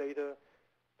amount of data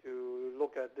to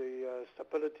look at the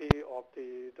stability of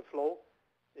the flow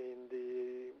in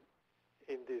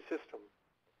the system.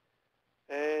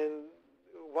 And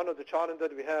one of the challenges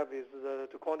that we have is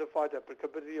to quantify the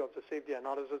applicability of the safety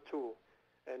analysis tool.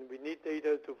 And we need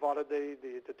data to validate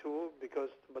the tool, because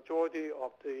the majority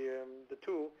of the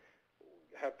tool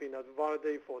have been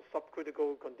validated for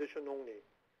subcritical condition only.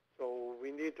 So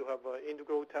we need to have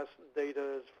integral test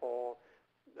data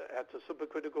at the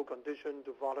supercritical condition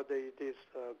to validate these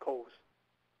codes.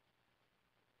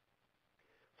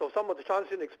 So some of the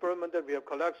transient experiments that we have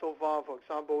collected so far, for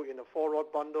example, in a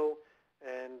 4-rod bundle,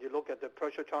 and you look at the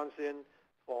pressure transient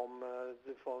from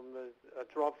a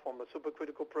drop from a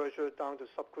supercritical pressure down to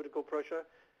subcritical pressure,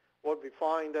 what we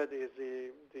find that is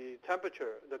the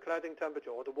temperature, the cladding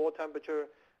temperature or the wall temperature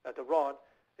at the rod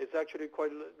is actually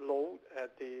quite low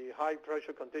at the high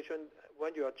pressure condition.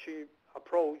 When you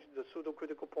approach the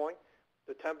pseudocritical point,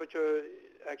 the temperature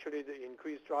actually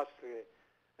increased drastically.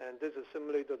 And this is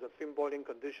similar to the fin boiling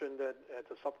condition that at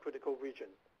the subcritical region.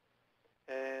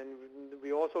 And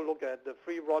we also look at the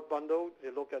 3-rod bundle.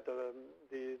 You look at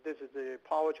this is the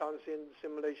power transient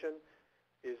simulation.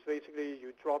 Is basically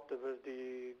you drop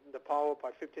the power by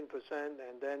 15%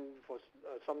 and then for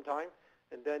some time,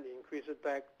 and then increase it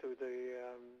back to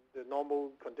the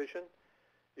normal condition.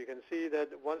 You can see that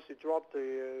once you drop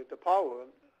the power,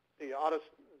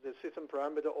 the system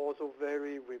parameter also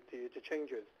vary with the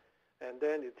changes. And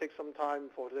then it takes some time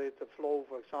for the flow,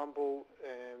 for example,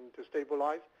 to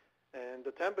stabilize. And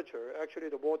the temperature, actually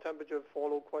the wall temperature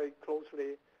follow quite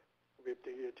closely with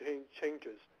the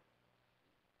changes.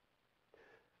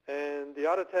 And the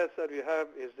other test that we have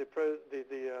is the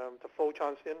flow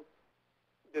transient.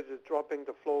 This is dropping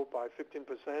the flow by 15%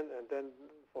 and then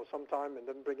for some time and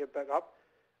then bring it back up.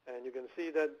 And you can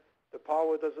see that the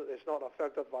power is not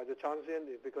affected by the transient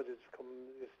because it's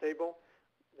stable.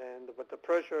 But the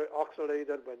pressure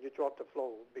oscillated when you drop the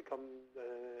flow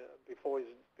before it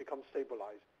becomes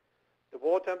stabilized. The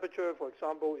wall temperature, for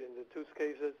example, in the two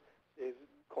cases,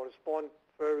 correspond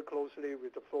very closely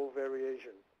with the flow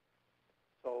variation.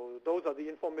 So those are the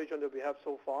information that we have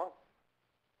so far.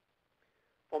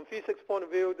 From physics point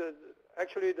of view,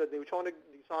 actually the neutronic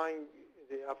design,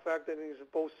 the effect is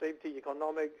both safety,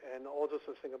 economic, and also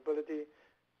sustainability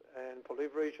and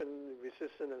proliferation,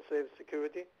 resistance, and safe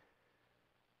security.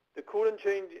 The coolant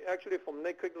change actually from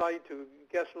liquid light to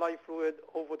gas light fluid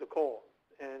over the core,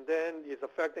 and then is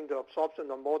affecting the absorption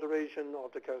and moderation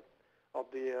of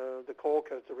the core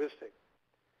characteristic.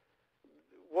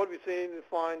 What we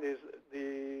find is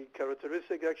the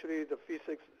characteristic, actually the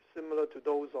physics similar to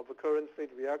those of a current feed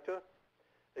reactor,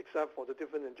 except for the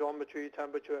difference in geometry,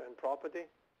 temperature, and property.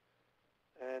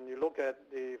 And you look at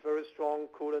the very strong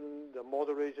coolant, the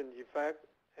moderation effect,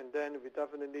 and then we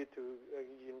definitely need to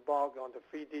embark on the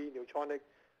 3D neutronic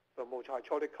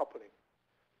thermohydraulic coupling.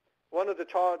 One of the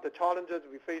challenges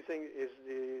we're facing is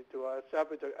to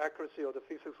establish the accuracy of the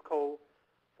physics code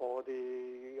for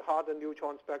the hardened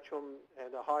neutron spectrum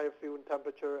and the higher field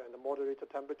temperature and the moderated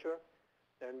temperature.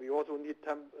 And we also need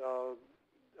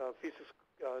physics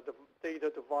the data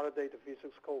to validate the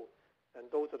physics code. And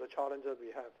those are the challenges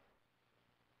we have.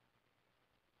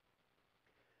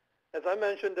 As I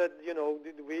mentioned, that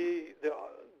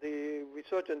the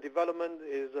research and development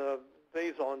is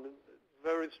based on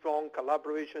very strong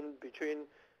collaboration between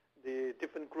the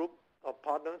different group of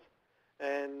partners,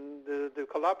 and the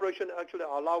collaboration actually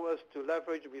allows us to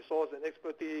leverage resource and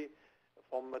expertise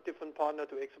from a different partner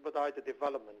to expedite the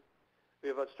development. We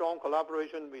have a strong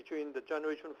collaboration between the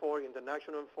Generation 4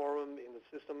 International Forum in the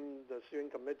system, the steering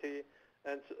committee,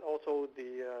 and also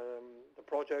the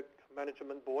project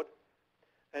management board.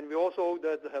 And we also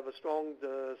have a strong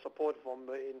support from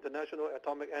the International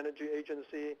Atomic Energy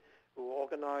Agency, who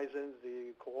organizes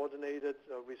the coordinated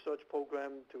research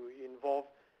program to involve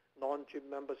non-chip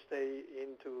member states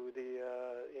into the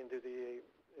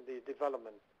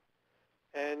development.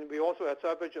 And we also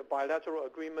established a bilateral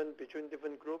agreement between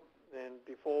different groups. And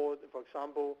before, for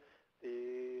example,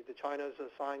 the China's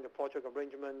signed a project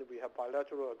arrangement, we have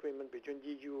bilateral agreement between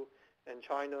EU and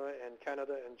China and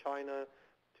Canada and China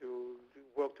to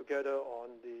work together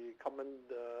on the common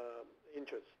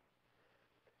interests.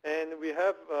 And we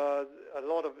have a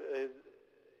lot of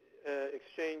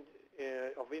exchange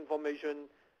of information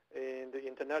in the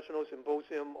International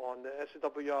Symposium on the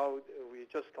SCWR. We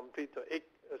just completed the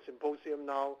 8th symposium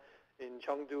now in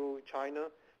Chengdu,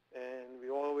 China, and we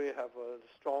always have a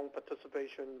strong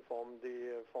participation from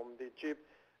the JIP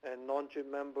and non-JIP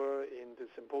member in the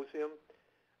symposium.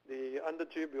 The under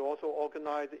JIP, we also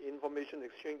organize information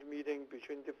exchange meeting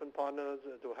between different partners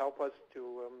to help us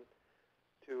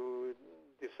to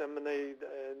disseminate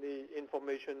the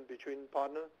information between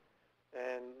partners.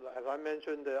 And as I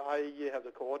mentioned, the IAEA have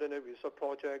the coordinate research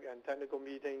project and technical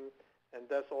meeting, and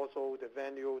that's also the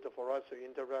venue for us to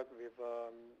interact with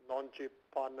non-JIP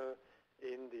partner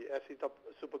in the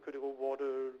supercritical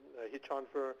water heat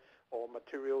transfer or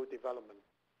material development.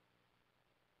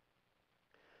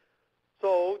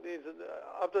 So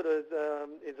after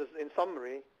in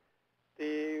summary,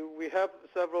 we have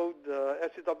several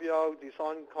SCWR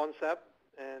design concept,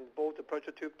 and both the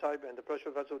pressure tube type and the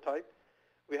pressure vessel type.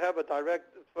 We have a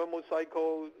direct thermal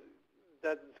cycle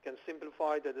that can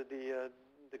simplify the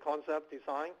concept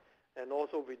design and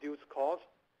also reduce cost.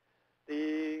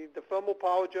 The thermal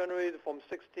power generated from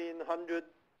 1,600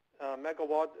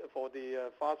 megawatt for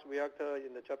the fast reactor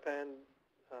in the Japan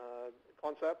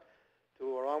concept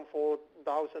to around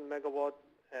 4,000 megawatt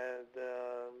and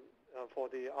for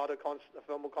the other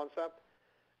thermal concept.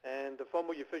 And the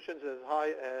thermal efficiency is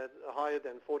higher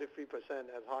than 43%,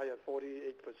 as high as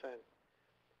 48%.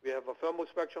 We have a thermal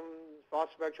spectrum,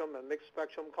 fast spectrum, and mixed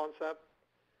spectrum concept.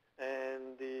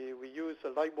 And we use a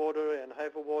light water and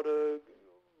heavy water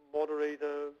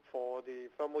moderator for the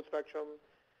thermal spectrum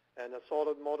and a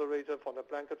solid moderator for the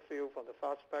blanket field for the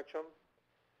fast spectrum.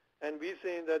 And we're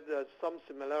seeing that there's some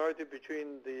similarity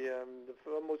between the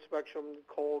thermal spectrum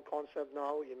core concept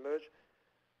now emerge.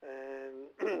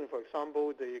 And for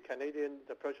example, the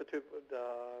pressure tube, the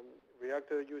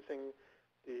reactor using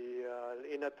the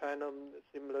inlet panel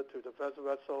similar to the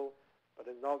vessel, but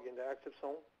it's not in the active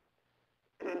zone.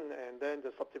 And then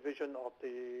the subdivision of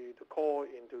the core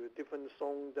into a different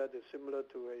zone that is similar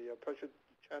to a pressure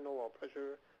channel or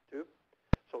pressure tube.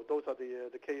 So those are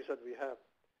the cases that we have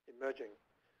emerging.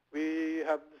 We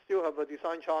still have a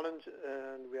design challenge,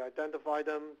 and we identify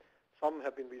them. Some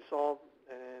have been resolved,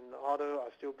 and others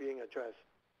are still being addressed.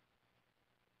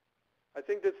 I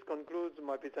think this concludes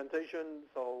my presentation,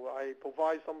 so I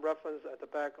provide some reference at the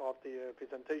back of the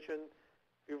presentation.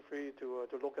 Feel free to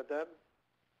look at them.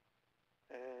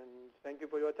 And thank you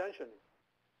for your attention.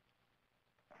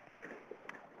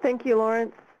 Thank you,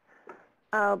 Lawrence.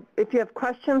 If you have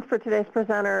questions for today's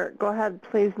presenter, go ahead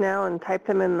please now and type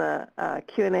them in the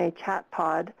Q&A chat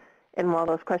pod. And while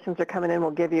those questions are coming in,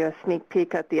 we'll give you a sneak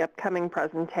peek at the upcoming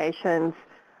presentations.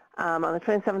 On the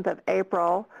 27th of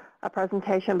April, a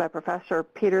presentation by Professor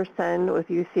Peterson with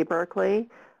UC Berkeley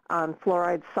on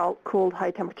fluoride salt-cooled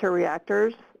high-temperature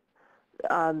reactors.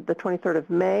 The 23rd of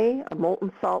May, a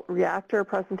molten salt reactor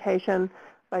presentation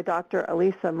by Dr.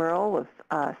 Elisa Merle with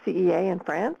CEA in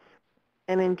France.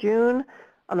 And in June,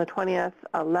 on the 20th,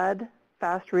 a lead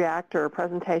fast reactor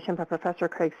presentation by Professor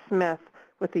Craig Smith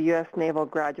with the U.S. Naval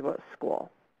Graduate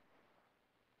School.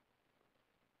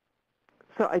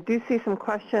 So I do see some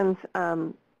questions.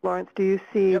 Lawrence, do you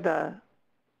see the...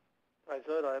 I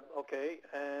said, okay.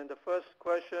 And the first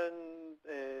question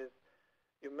is,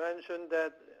 you mentioned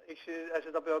that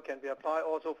SCWR can be applied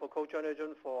also for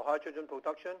cogeneration for hydrogen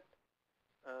production.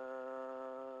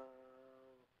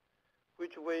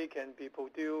 Which way can be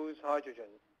produced hydrogen?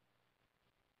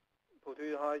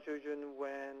 Produce hydrogen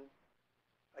when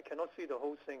I cannot see the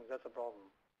whole thing. That's a problem.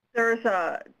 There's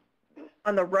a,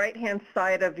 on the right-hand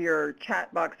side of your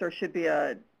chat box, there should be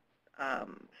a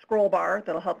scroll bar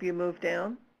that'll help you move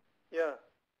down. Yeah.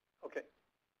 Okay.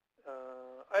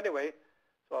 Anyway,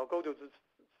 so I'll go to the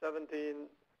 17.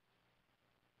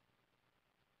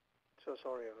 So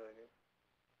sorry about it.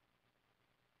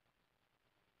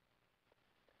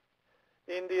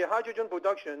 In the hydrogen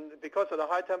production, because of the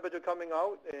high temperature coming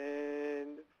out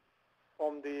and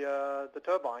from the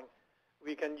turbine,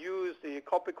 we can use the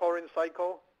copper coring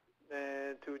cycle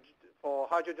for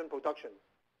hydrogen production.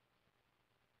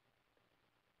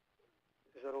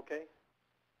 Is that okay?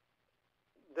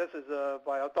 This is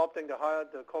by adopting the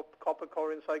copper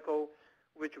coring cycle,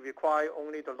 which require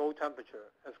only the low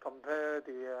temperature as compared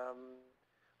to the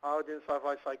iodine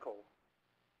sulfide cycle.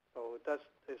 So that's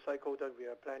the cycle that we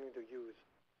are planning to use.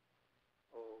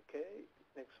 Okay,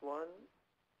 next one.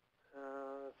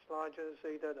 Slide just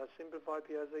say that a simplified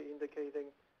PSA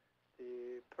indicating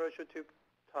the pressure tube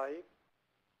type.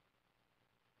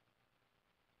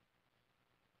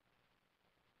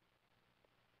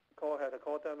 Core had a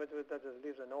core temperature that is at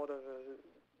least an order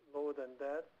lower than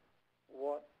that.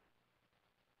 What?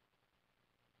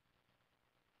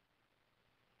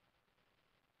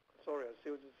 Sorry, I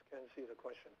still just can't see the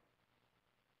question.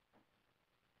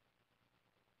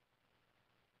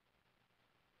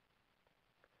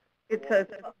 It says,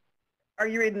 are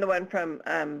you reading the one from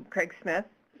Craig Smith?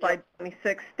 slide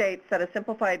 26 states that a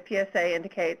simplified PSA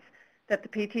indicates that the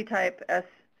PT-type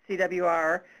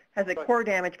SCWR has a core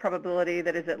damage probability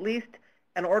that is at least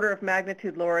an order of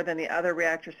magnitude lower than the other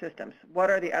reactor systems. What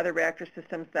are the other reactor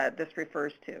systems that this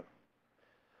refers to?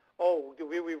 Oh,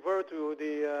 we refer to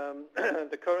the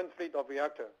the current fleet of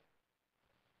reactor.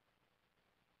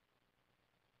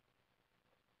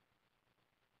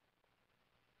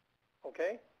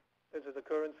 Okay, this is the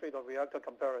current fleet of reactor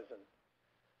comparison.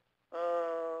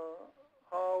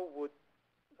 How would,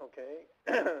 okay,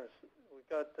 we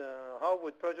got, how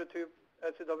would pressure tube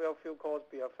SCWR fuel costs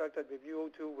be affected if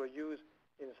UO2 were used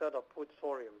instead of put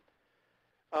thorium?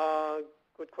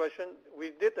 Good question.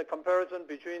 We did a comparison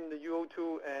between the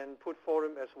UO2 and put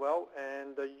thorium as well,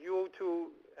 and the UO2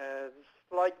 is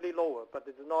slightly lower, but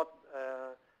it's not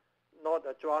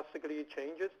drastically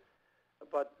changes,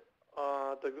 but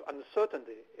the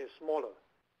uncertainty is smaller,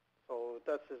 so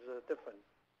that is different.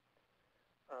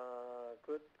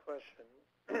 Good question.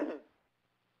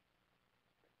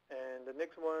 And the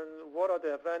next one, what are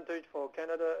the advantages for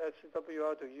Canada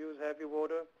SCWR to use heavy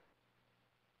water?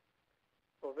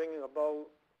 For thinking about,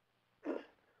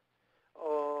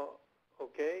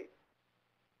 okay,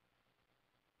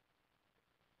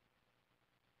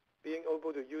 being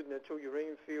able to use natural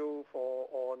uranium fuel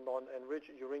or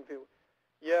non-enriched uranium fuel.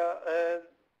 Yeah,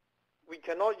 we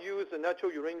cannot use the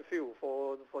natural uranium fuel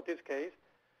for this case,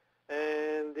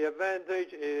 and the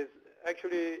advantage is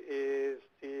actually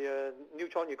the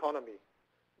neutron economy.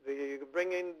 We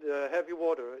bring in the heavy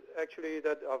water, actually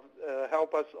that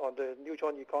help us on the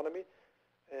neutron economy,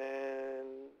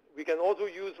 and we can also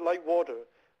use light water,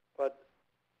 but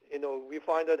we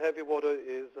find that heavy water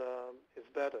is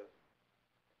better,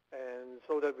 and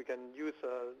so that we can use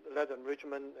lead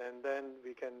enrichment, and then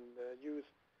we can use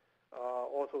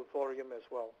also thorium as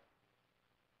well.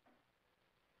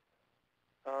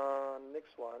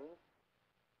 Next one.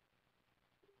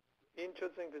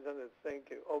 Interesting presented. Thank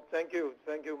you. Oh, thank you.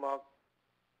 Thank you, Mark.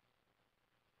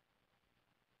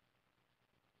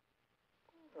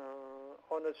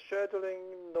 On a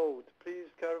scheduling note,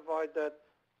 please clarify that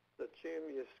the gym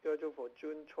is scheduled for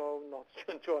June 12, not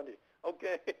June 20.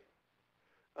 Okay.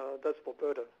 That's for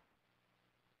Berta.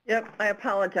 Yep, I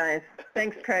apologize.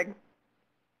 Thanks, Craig.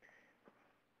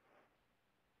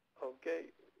 Okay.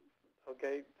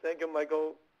 Okay. Thank you,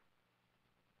 Michael.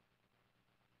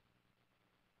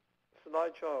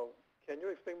 Slide 12. Can you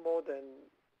explain more than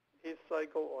heat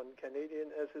cycle on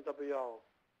Canadian SCWR?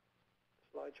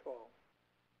 Slide 12.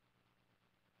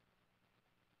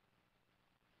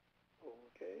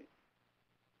 Okay.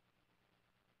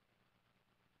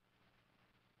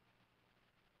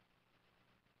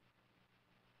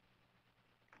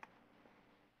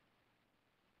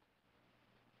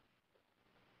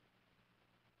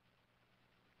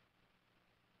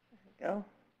 There you go.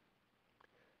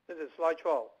 This is slide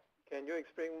 12. Can you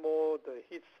explain more the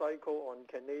heat cycle on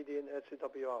Canadian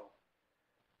SCWR?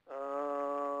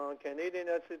 Canadian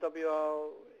SCWR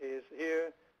is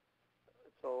here.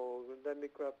 So let me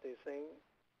grab this thing.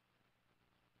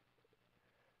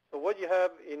 So what you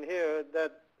have in here,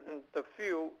 that the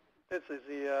fuel, this is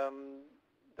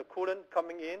the coolant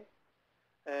coming in,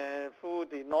 and through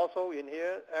the nozzle in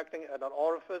here, acting at an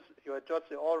orifice, you adjust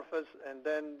the orifice, and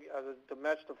then to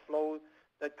match the flow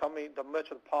that coming, to match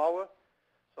the power.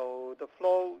 So the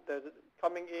flow that's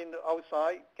coming in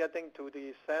outside, getting to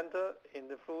the center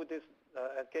through this,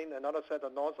 again, another set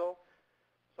of nozzle.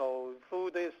 So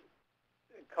through this,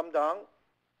 come down,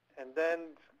 and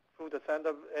then through the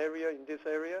center area in this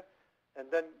area,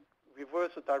 and then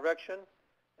reverse the direction,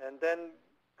 and then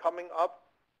coming up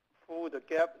through the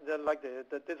gap, then like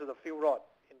this is the fuel rod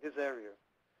in this area,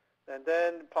 and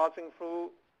then passing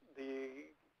through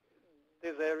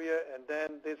this area, and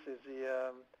then this is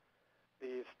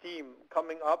the steam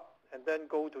coming up, and then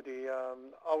go to the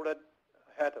outlet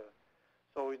header.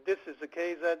 So this is the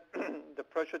case that the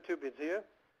pressure tube is here,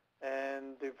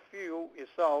 and the fuel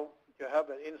itself, you have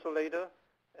an insulator,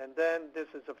 and then this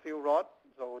is a fuel rod.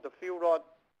 So the fuel rod,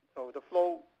 so the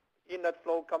flow, inlet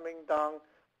flow coming down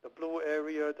the blue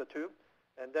area, the tube,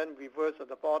 and then reverse at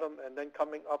the bottom, and then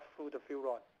coming up through the fuel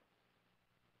rod.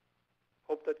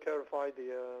 Hope that clarified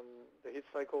the heat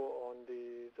cycle on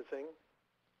the thing.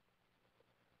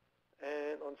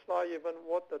 And on slide 11,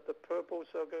 what does the purple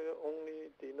circle only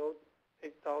denote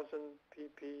 8,000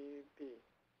 ppb?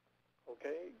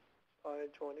 Okay,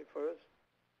 slide 21st.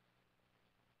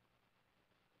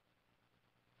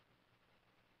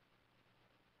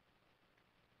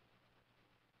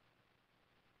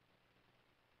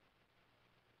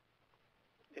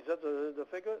 Is that the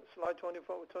figure? Slide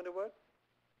 24, 21?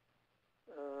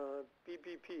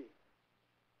 BBP.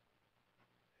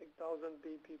 8,000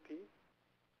 BPP.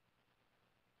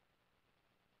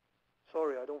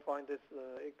 Sorry, I don't find this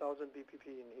 8,000 BPP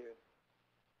in here.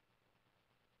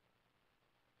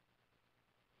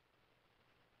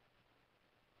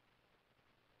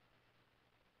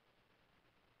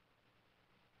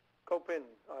 Copin,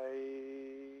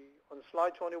 on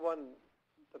slide 21,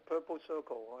 the purple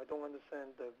circle, I don't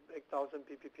understand the 8,000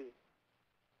 BPP.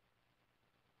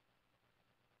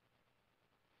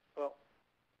 Well,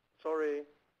 sorry.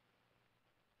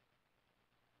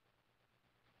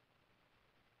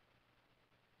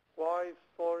 Why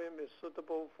thorium is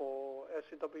suitable for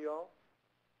SCWR?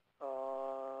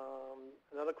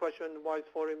 Another question, why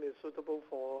thorium is suitable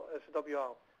for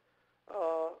SCWR?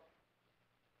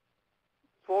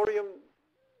 Thorium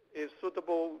is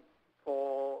suitable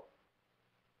for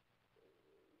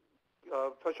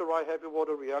pressurized heavy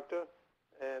water reactor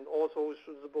and also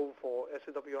suitable for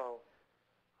SCWR.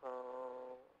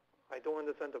 I don't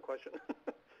understand the question.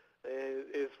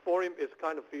 Thorium is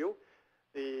kind of fuel.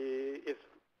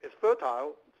 It's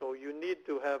fertile, so you need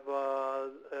to have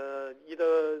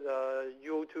either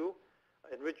UO2,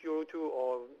 enriched UO2,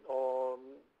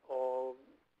 or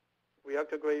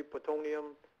reactor-grade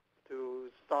plutonium to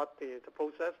start the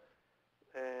process.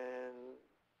 And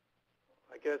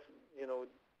I guess, you know,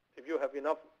 if you have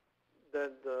enough,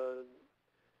 then the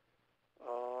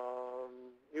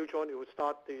neutron, it will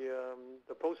start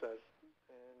the process,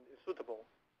 and it's suitable.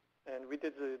 And we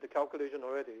did the calculation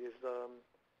already.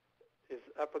 Is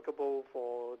applicable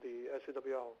for the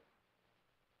SCWR.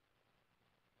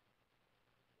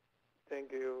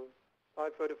 Thank you.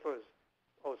 Slide 31st.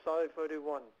 Oh, slide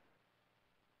 31.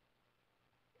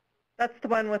 That's the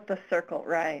one with the circle,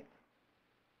 right?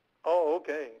 Oh,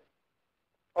 okay.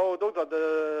 Oh, those are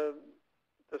the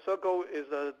circle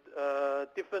is a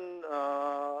different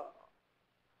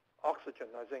oxygen,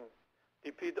 I think.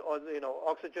 Depend on, you know,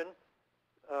 oxygen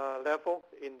level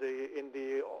in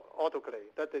the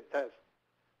autoclave that they test.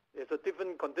 It's a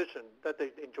different condition that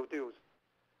they introduce.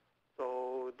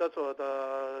 So that's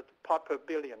the part per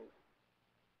billion.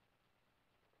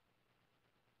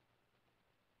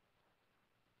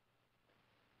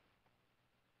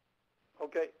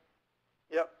 Okay.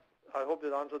 Yep. I hope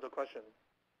that answered the question.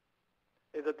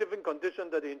 It's a different condition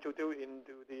that they introduce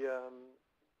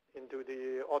into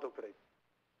the autoclave.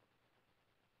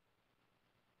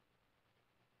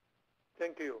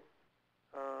 Thank you.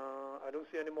 I don't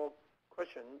see any more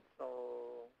questions,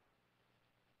 so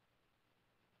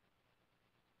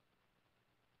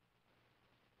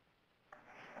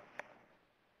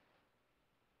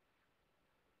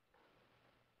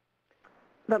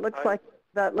that looks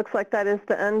like that is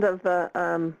the end of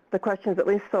the questions, at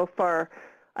least so far.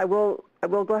 I will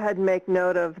go ahead and make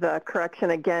note of the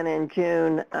correction again in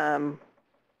June.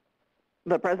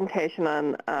 The presentation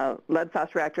on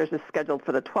lead-fast reactors is scheduled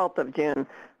for the 12th of June,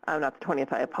 not the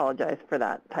 20th. I apologize for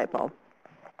that typo.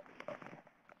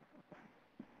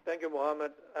 Thank you,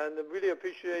 Mohammed, and I really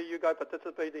appreciate you guys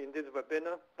participating in this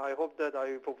webinar. I hope that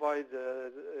I provide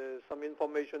some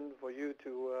information for you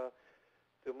to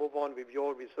move on with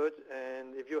your research.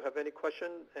 And if you have any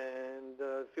questions, and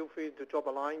feel free to drop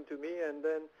a line to me, and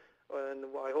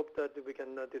I hope that we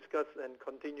can discuss and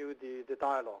continue the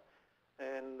dialogue.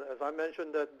 And as I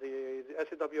mentioned, that the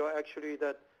SCWR actually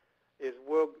that is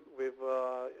work with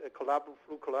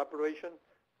through collaboration.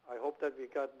 I hope that we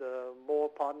got more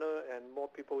partner and more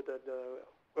people that are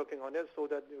working on it, so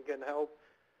that you can help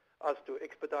us to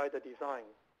expedite the design.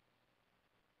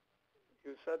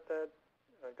 You said that,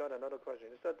 I got another question.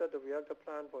 You said that the reactor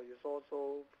plan for is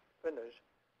also finished.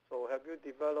 So have you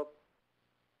developed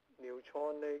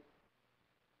neutronic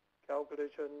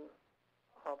calculation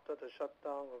after the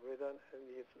shutdown of it and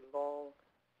its long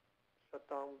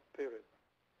shutdown period?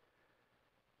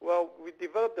 Well, we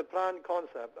developed the plan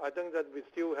concept. I think that we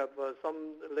still have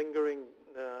some lingering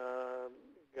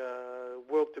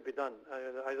work to be done.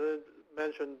 I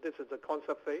mentioned this is the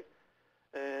concept phase,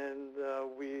 and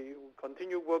we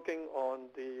continue working on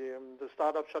the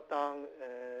startup shutdown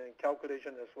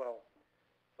calculation as well.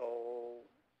 So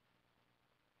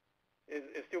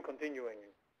it's still continuing.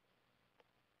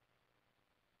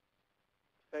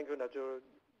 Thank you,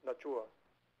 Najua.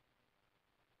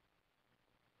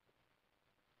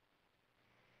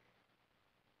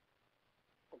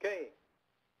 Okay.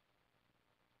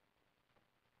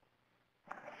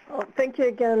 Well, thank you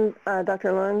again,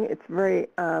 Dr. Leung. It's very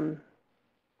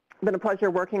been a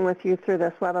pleasure working with you through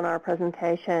this webinar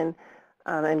presentation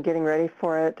and getting ready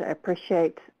for it. I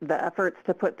appreciate the efforts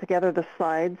to put together the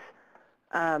slides.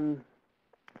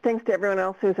 Thanks to everyone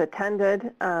else who's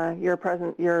attended.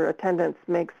 Your attendance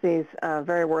makes these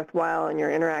very worthwhile, and your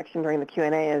interaction during the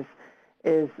Q&A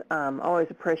is always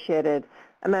appreciated.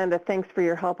 Amanda, thanks for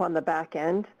your help on the back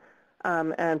end.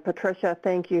 And Patricia,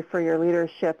 thank you for your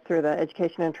leadership through the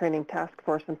Education and Training Task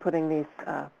Force and putting these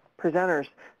presenters,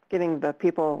 getting the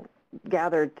people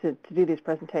gathered to do these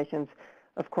presentations,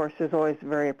 of course, is always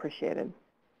very appreciated.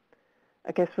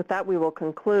 I guess with that we will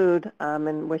conclude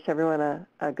and wish everyone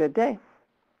a good day.